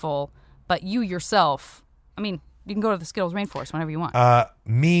free handful, but you yourself, I mean, you can go to the Skittles rainforest whenever you want.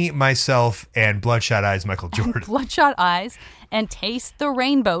 Me, myself, and Bloodshot Eyes Michael Jordan. Bloodshot Eyes and taste the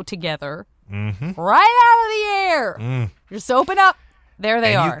rainbow together right out of the air. Just open up. There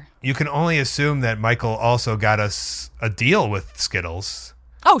they are. You can only assume that Michael also got us a deal with Skittles.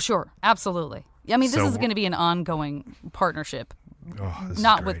 Oh, sure. Absolutely. I mean, this is going to be an ongoing partnership.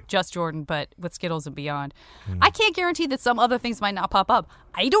 Not with just Jordan, but with Skittles and beyond. I can't guarantee that some other things might not pop up.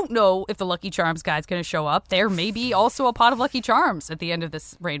 I don't know if the Lucky Charms guy's going to show up. There may be also a pot of Lucky Charms at the end of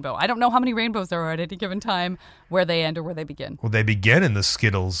this rainbow. I don't know how many rainbows there are at any given time, where they end or where they begin. Well, they begin in the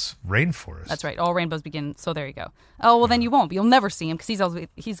Skittles rainforest. That's right. All rainbows begin. So there you go. Oh, well, then you won't. You'll never see him because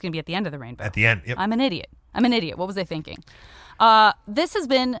he's going to be at the end of the rainbow. At the end. Yep. I'm an idiot. What was I thinking? This has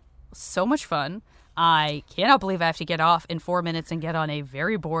been so much fun. I cannot believe I have to get off in 4 minutes and get on a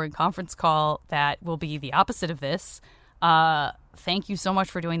very boring conference call that will be the opposite of this. Thank you so much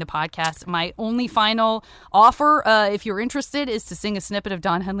for doing the podcast. My only final offer, if you're interested, is to sing a snippet of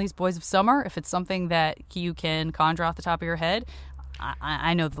Don Henley's Boys of Summer. If it's something that you can conjure off the top of your head,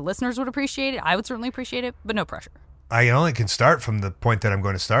 I know the listeners would appreciate it. I would certainly appreciate it, but no pressure. I only can start from the point that I'm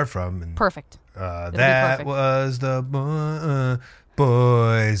going to start from. And, perfect. That was the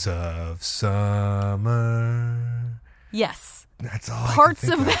Boys of Summer. Yes. That's all. Parts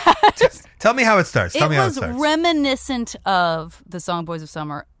of that. Just tell me how it starts. Tell me how it starts. It was reminiscent of the song "Boys of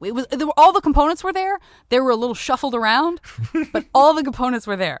Summer." All the components were there. They were a little shuffled around, but all the components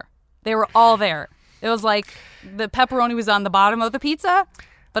were there. They were all there. It was like the pepperoni was on the bottom of the pizza,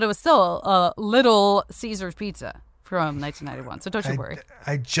 but it was still a Little Caesar's pizza from 1991. So don't you worry.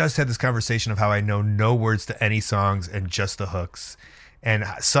 I just had this conversation of how I know no words to any songs and just the hooks, and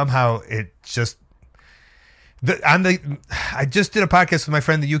somehow it just. I just did a podcast with my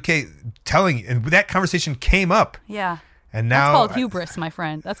friend in the UK and that conversation came up. Yeah. And now that's called hubris, my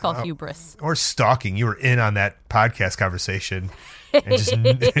friend. That's called hubris. Or stalking. You were in on that podcast conversation and just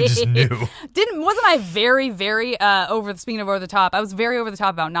knew. Wasn't I very, very speaking of over the top, I was very over the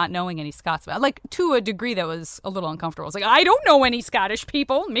top about not knowing any Scots. Like, to a degree that was a little uncomfortable. I was like, I don't know any Scottish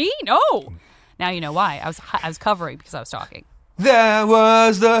people. Me? No. Now you know why. I was covering because I was talking. That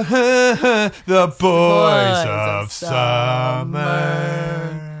was the Boys of Summer.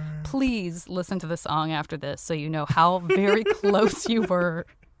 Please listen to the song after this so you know how very close you were.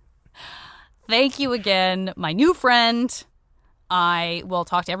 Thank you again, my new friend. I will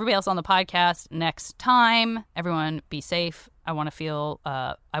talk to everybody else on the podcast next time. Everyone be safe. I want you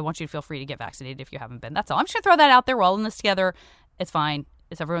to feel free to get vaccinated if you haven't been. That's all. I'm just going to throw that out there. We're all in this together. It's fine.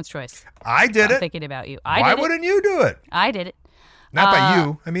 It's everyone's choice. I did it. I'm thinking about you. Why wouldn't you do it? I did it. Not by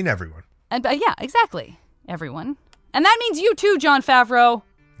you. I mean everyone. And yeah, exactly. Everyone. And that means you too, Jon Favreau.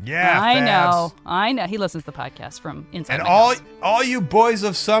 Yeah, I know. He listens to the podcast from inside and my house. all you Boys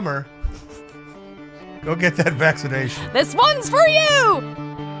of Summer, go get that vaccination. This one's for you!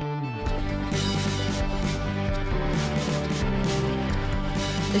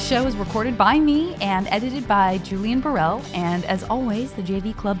 The show is recorded by me and edited by Julian Burrell. And as always, the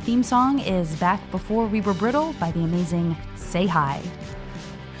JV Club theme song is Back Before We Were Brittle by the amazing Say Hi.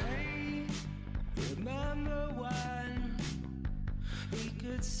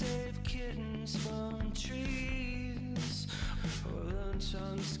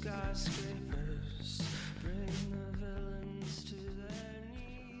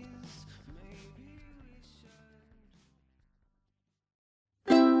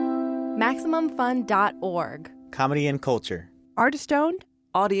 MaximumFun.org. Comedy and culture. Artist owned.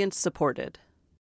 Audience supported.